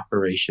charge of the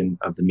operation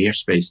of the Mir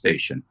space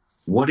station.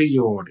 What are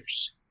your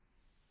orders?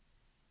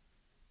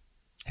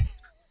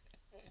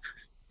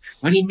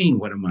 What do you mean,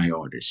 what are my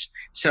orders?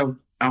 So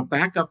I'll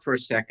back up for a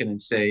second and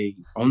say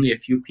only a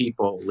few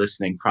people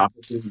listening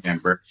probably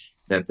remember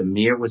that the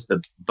Mir was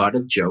the butt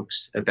of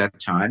jokes at that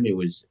time. It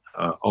was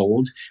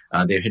old.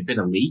 There had been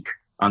a leak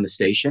on the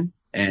station.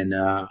 And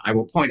I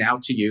will point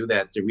out to you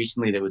that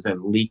recently there was a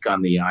leak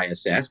on the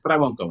ISS, but I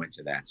won't go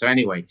into that. So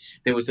anyway,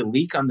 there was a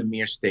leak on the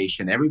Mir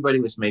station.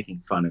 Everybody was making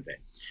fun of it.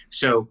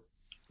 So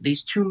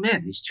these two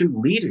men, these two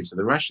leaders of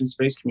the Russian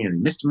space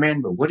community, Mr.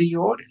 Mandelbrot, what are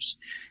your orders?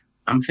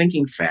 I'm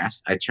thinking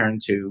fast. I turn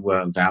to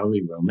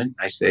Valery Ruman.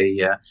 I say,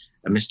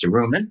 Mr.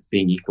 Ruman,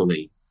 being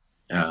equally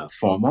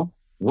formal,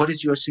 what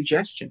is your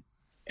suggestion?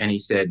 And he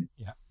said,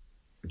 Yeah.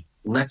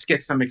 let's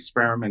get some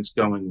experiments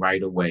going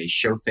right away.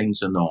 Show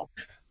things are normal.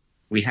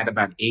 We had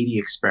about 80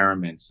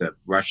 experiments at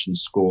Russian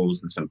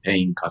schools and some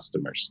paying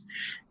customers.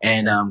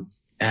 And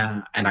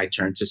I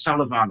turned to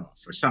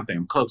Solovyov or something.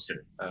 I'm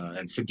closer.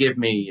 And forgive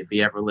me if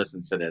he ever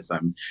listens to this.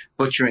 I'm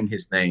butchering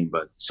his name,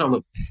 but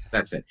Solovyov,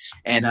 that's it.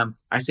 And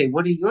I say,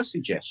 what are your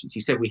suggestions?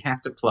 He said, we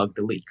have to plug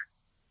the leak.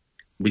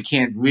 We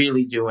can't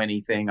really do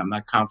anything. I'm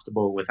not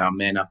comfortable with our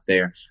men up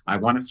there. I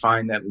want to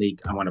find that leak.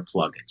 I want to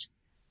plug it.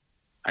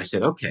 I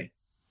said, okay.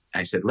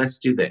 I said, let's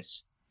do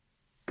this.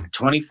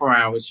 24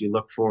 hours, you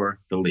look for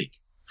the leak.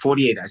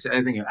 48 hours,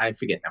 I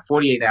forget now.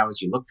 48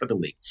 hours, you look for the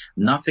leak.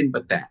 Nothing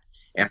but that.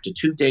 After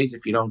 2 days,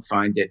 if you don't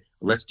find it,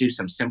 let's do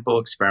some simple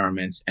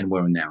experiments and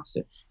we'll announce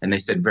it. And they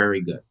said, very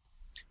good.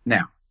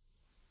 Now,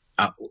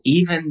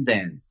 even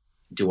then,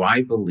 do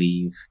I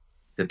believe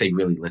that they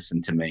really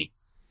listened to me?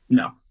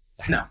 No.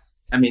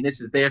 I mean,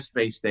 this is their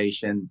space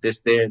station.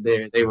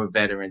 They were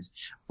veterans,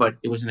 but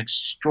it was an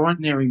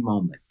extraordinary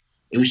moment.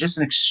 It was just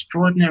an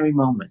extraordinary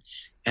moment.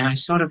 And I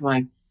sort of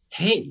like,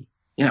 hey,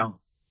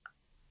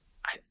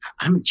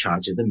 I'm in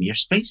charge of the Mir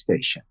space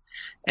station.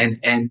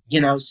 And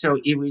so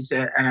it was,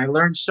 and I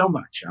learned so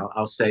much.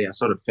 I'll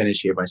sort of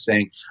finish here by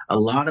saying a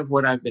lot of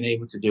what I've been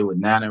able to do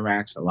with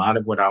NanoRacks, a lot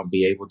of what I'll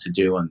be able to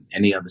do on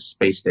any other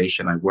space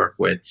station I work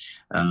with,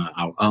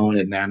 I'll own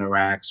at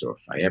NanoRacks, or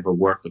if I ever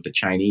work with the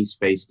Chinese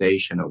space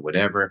station or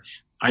whatever,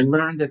 I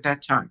learned at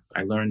that time.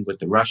 I learned with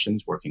the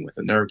Russians, working with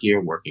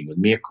Energier, working with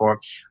MirCorp,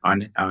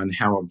 on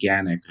how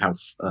organic, how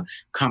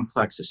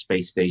complex a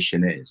space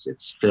station is.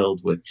 It's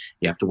filled with,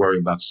 you have to worry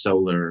about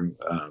solar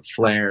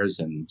flares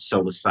and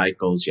solar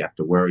cycles. You have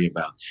to worry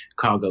about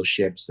cargo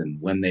ships and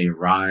when they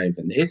arrive.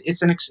 And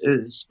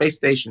space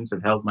stations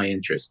have held my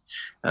interest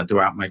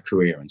throughout my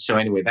career. And so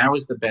anyway, that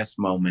was the best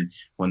moment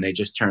when they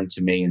just turned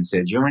to me and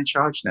said, you're in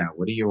charge now.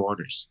 What are your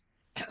orders?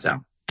 So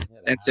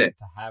that's it.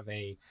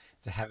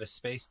 To have a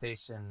space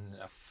station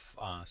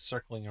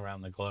circling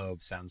around the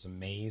globe sounds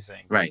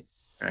amazing. Right.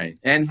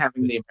 And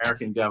having the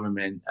American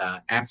government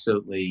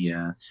absolutely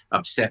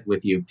upset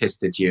with you,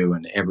 pissed at you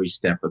in every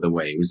step of the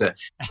way. It was a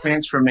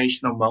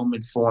transformational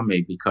moment for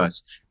me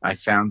because I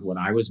found what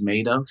I was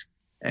made of.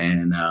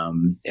 And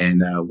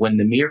when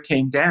the Mir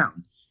came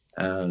down,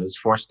 it was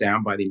forced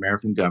down by the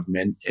American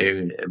government,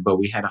 but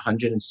we had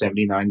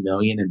 $179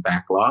 million in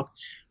backlog.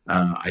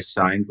 I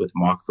signed with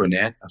Mark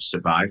Burnett of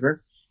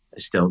Survivor,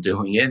 still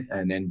doing it,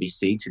 and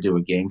NBC to do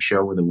a game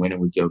show where the winner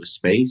would go to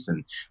space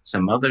and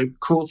some other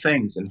cool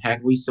things. And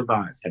had we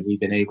survived, had we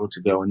been able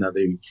to go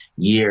another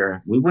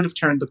year, we would have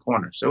turned the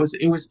corner. So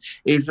it was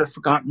a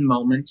forgotten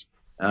moment.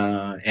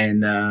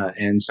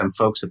 And some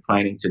folks are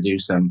planning to do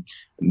some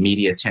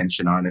media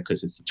attention on it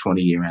because it's the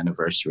 20-year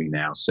anniversary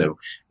now. So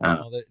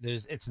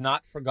it's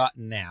not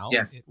forgotten now.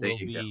 Yes, it will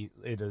be.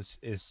 Go. It is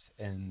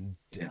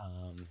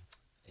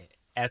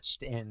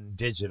etched in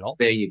digital.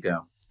 There you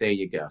go.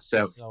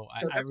 So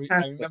I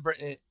remember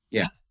it.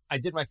 Yeah. I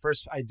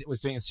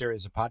was doing a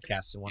series of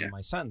podcasts, and one of my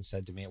sons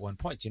said to me at one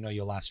point,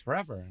 you'll last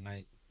forever.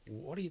 And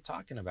what are you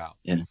talking about?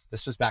 Yeah.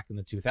 This was back in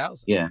the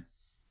 2000s. Yeah.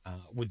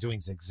 We're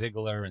doing Zig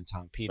Ziglar and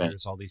Tom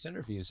Peters, all these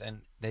interviews.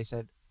 And they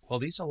said, well,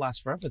 these will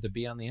last forever. They'll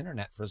be on the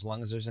internet for as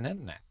long as there's an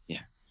internet.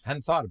 Yeah. I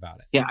hadn't thought about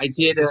it. Yeah, I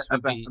did.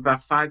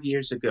 About 5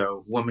 years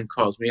ago, a woman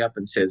calls me up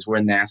and says, we're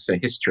NASA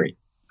history,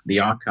 the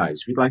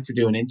archives. We'd like to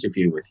do an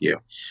interview with you.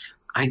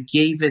 I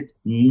gave it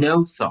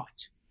no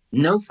thought.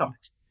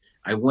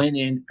 I went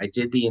in, I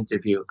did the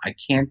interview. I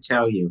can't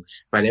tell you,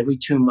 but every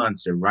 2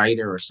 months, a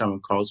writer or someone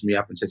calls me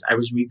up and says, I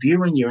was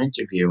reviewing your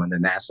interview in the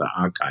NASA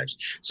archives.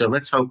 So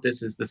let's hope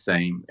this is the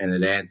same. And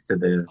it adds to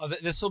the...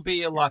 this will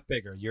be a lot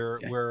bigger.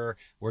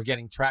 We're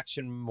getting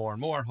traction more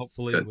and more.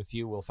 Hopefully with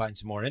you, we'll find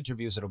some more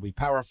interviews that'll be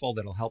powerful,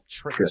 that'll help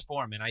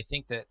transform. And I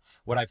think that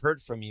what I've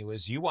heard from you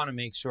is you want to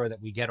make sure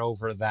that we get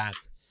over that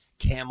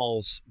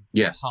camel's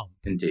hump.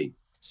 Indeed.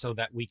 So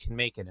that we can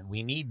make it. And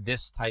we need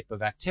this type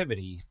of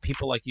activity,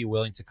 people like you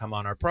willing to come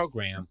on our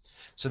program,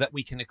 so that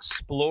we can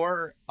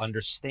explore,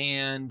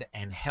 understand,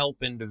 and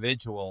help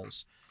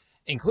individuals,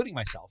 including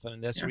myself.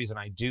 And that's the reason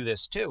I do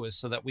this too, is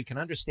so that we can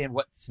understand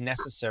what's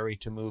necessary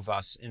to move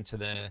us into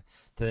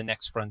the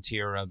next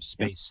frontier of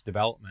space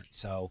development.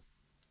 So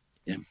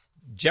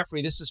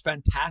Jeffrey, this is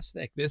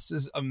fantastic. This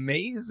is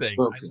amazing.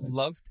 Okay. I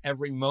loved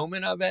every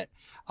moment of it.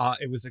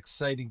 It was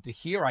exciting to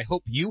hear. I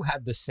hope you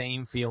had the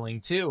same feeling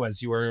too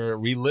as you were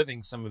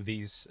reliving some of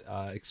these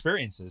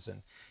experiences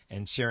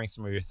and sharing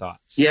some of your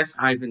thoughts. Yes,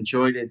 I've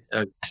enjoyed it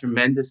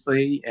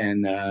tremendously,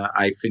 and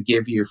I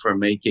forgive you for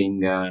making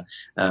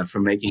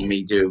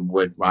me do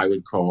what I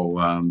would call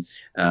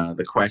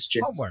the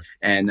questions. Homework.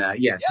 And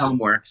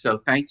homework. So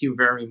thank you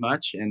very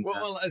much. And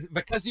well,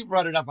 because you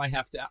brought it up, I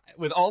have to.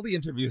 With all the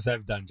interviews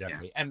I've done,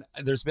 Jeffrey, and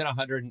there's been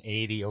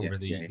 180 over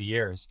the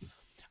years,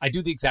 I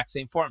do the exact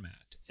same format.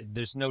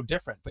 there's no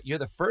different. But you're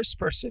the first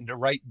person to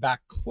write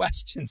back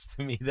questions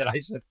to me that I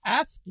should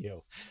ask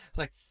you.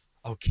 Like,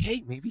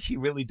 okay, maybe he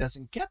really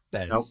doesn't get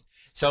this. Nope.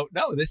 So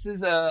no, this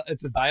is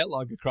it's a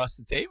dialogue across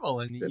the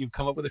table, and you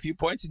come up with a few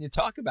points and you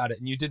talk about it,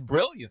 and you did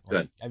brilliantly.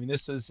 Good. I mean,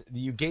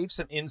 you gave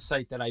some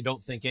insight that I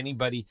don't think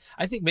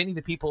I think many of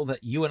the people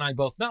that you and I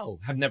both know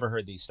have never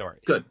heard these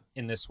stories. Good.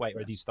 In this way,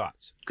 or these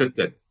thoughts.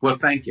 Good. Well,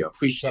 thank you.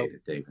 Appreciate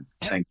it, David.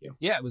 Thank you.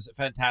 Yeah, it was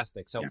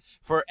fantastic. So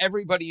for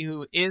everybody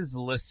who is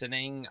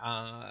listening,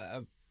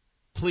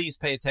 please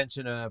pay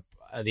attention to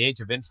The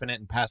Age of Infinite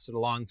and pass it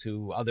along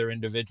to other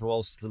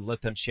individuals to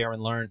let them share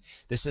and learn.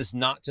 This is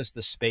not just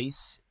the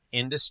space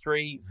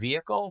industry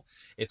vehicle.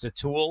 It's a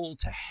tool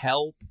to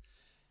help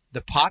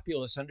the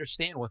populace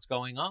understand what's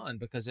going on,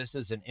 because this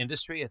is an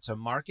industry, it's a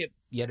market,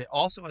 yet it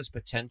also has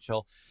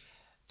potential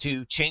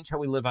to change how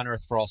we live on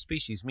Earth for all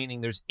species,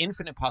 meaning there's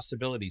infinite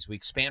possibilities. We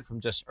expand from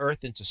just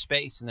Earth into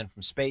space, and then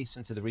from space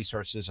into the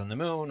resources on the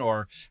moon,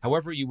 or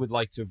however you would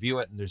like to view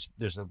it. And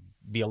there's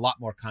be a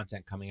lot more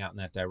content coming out in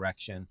that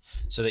direction,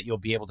 so that you'll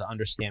be able to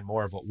understand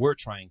more of what we're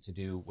trying to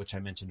do, which I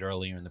mentioned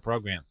earlier in the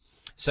program.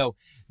 So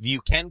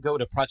you can go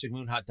to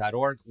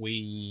projectmoonhut.org.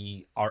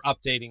 We are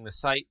updating the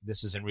site.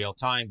 This is in real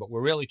time, but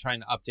we're really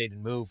trying to update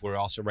and move. We're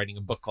also writing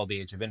a book called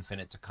The Age of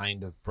Infinite to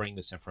kind of bring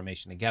this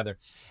information together,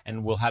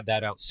 and we'll have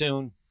that out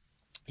soon.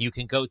 You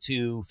can go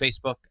to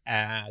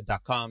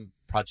facebook.com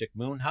Project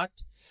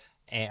Moonhut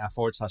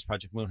 /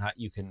 Project Moonhut.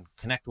 You can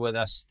connect with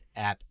us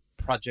at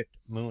Project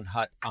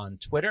Moonhut on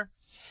Twitter.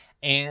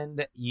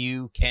 And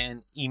you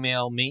can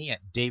email me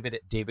at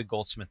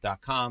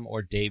david@davidgoldsmith.com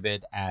or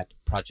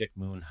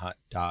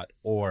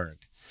david@projectmoonhut.org.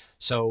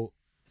 So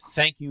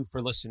thank you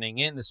for listening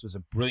in. This was a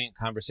brilliant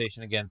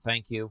conversation. Again,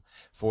 thank you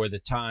for the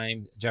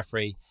time,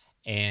 Jeffrey.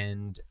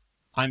 And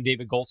I'm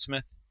David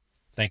Goldsmith.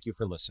 Thank you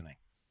for listening.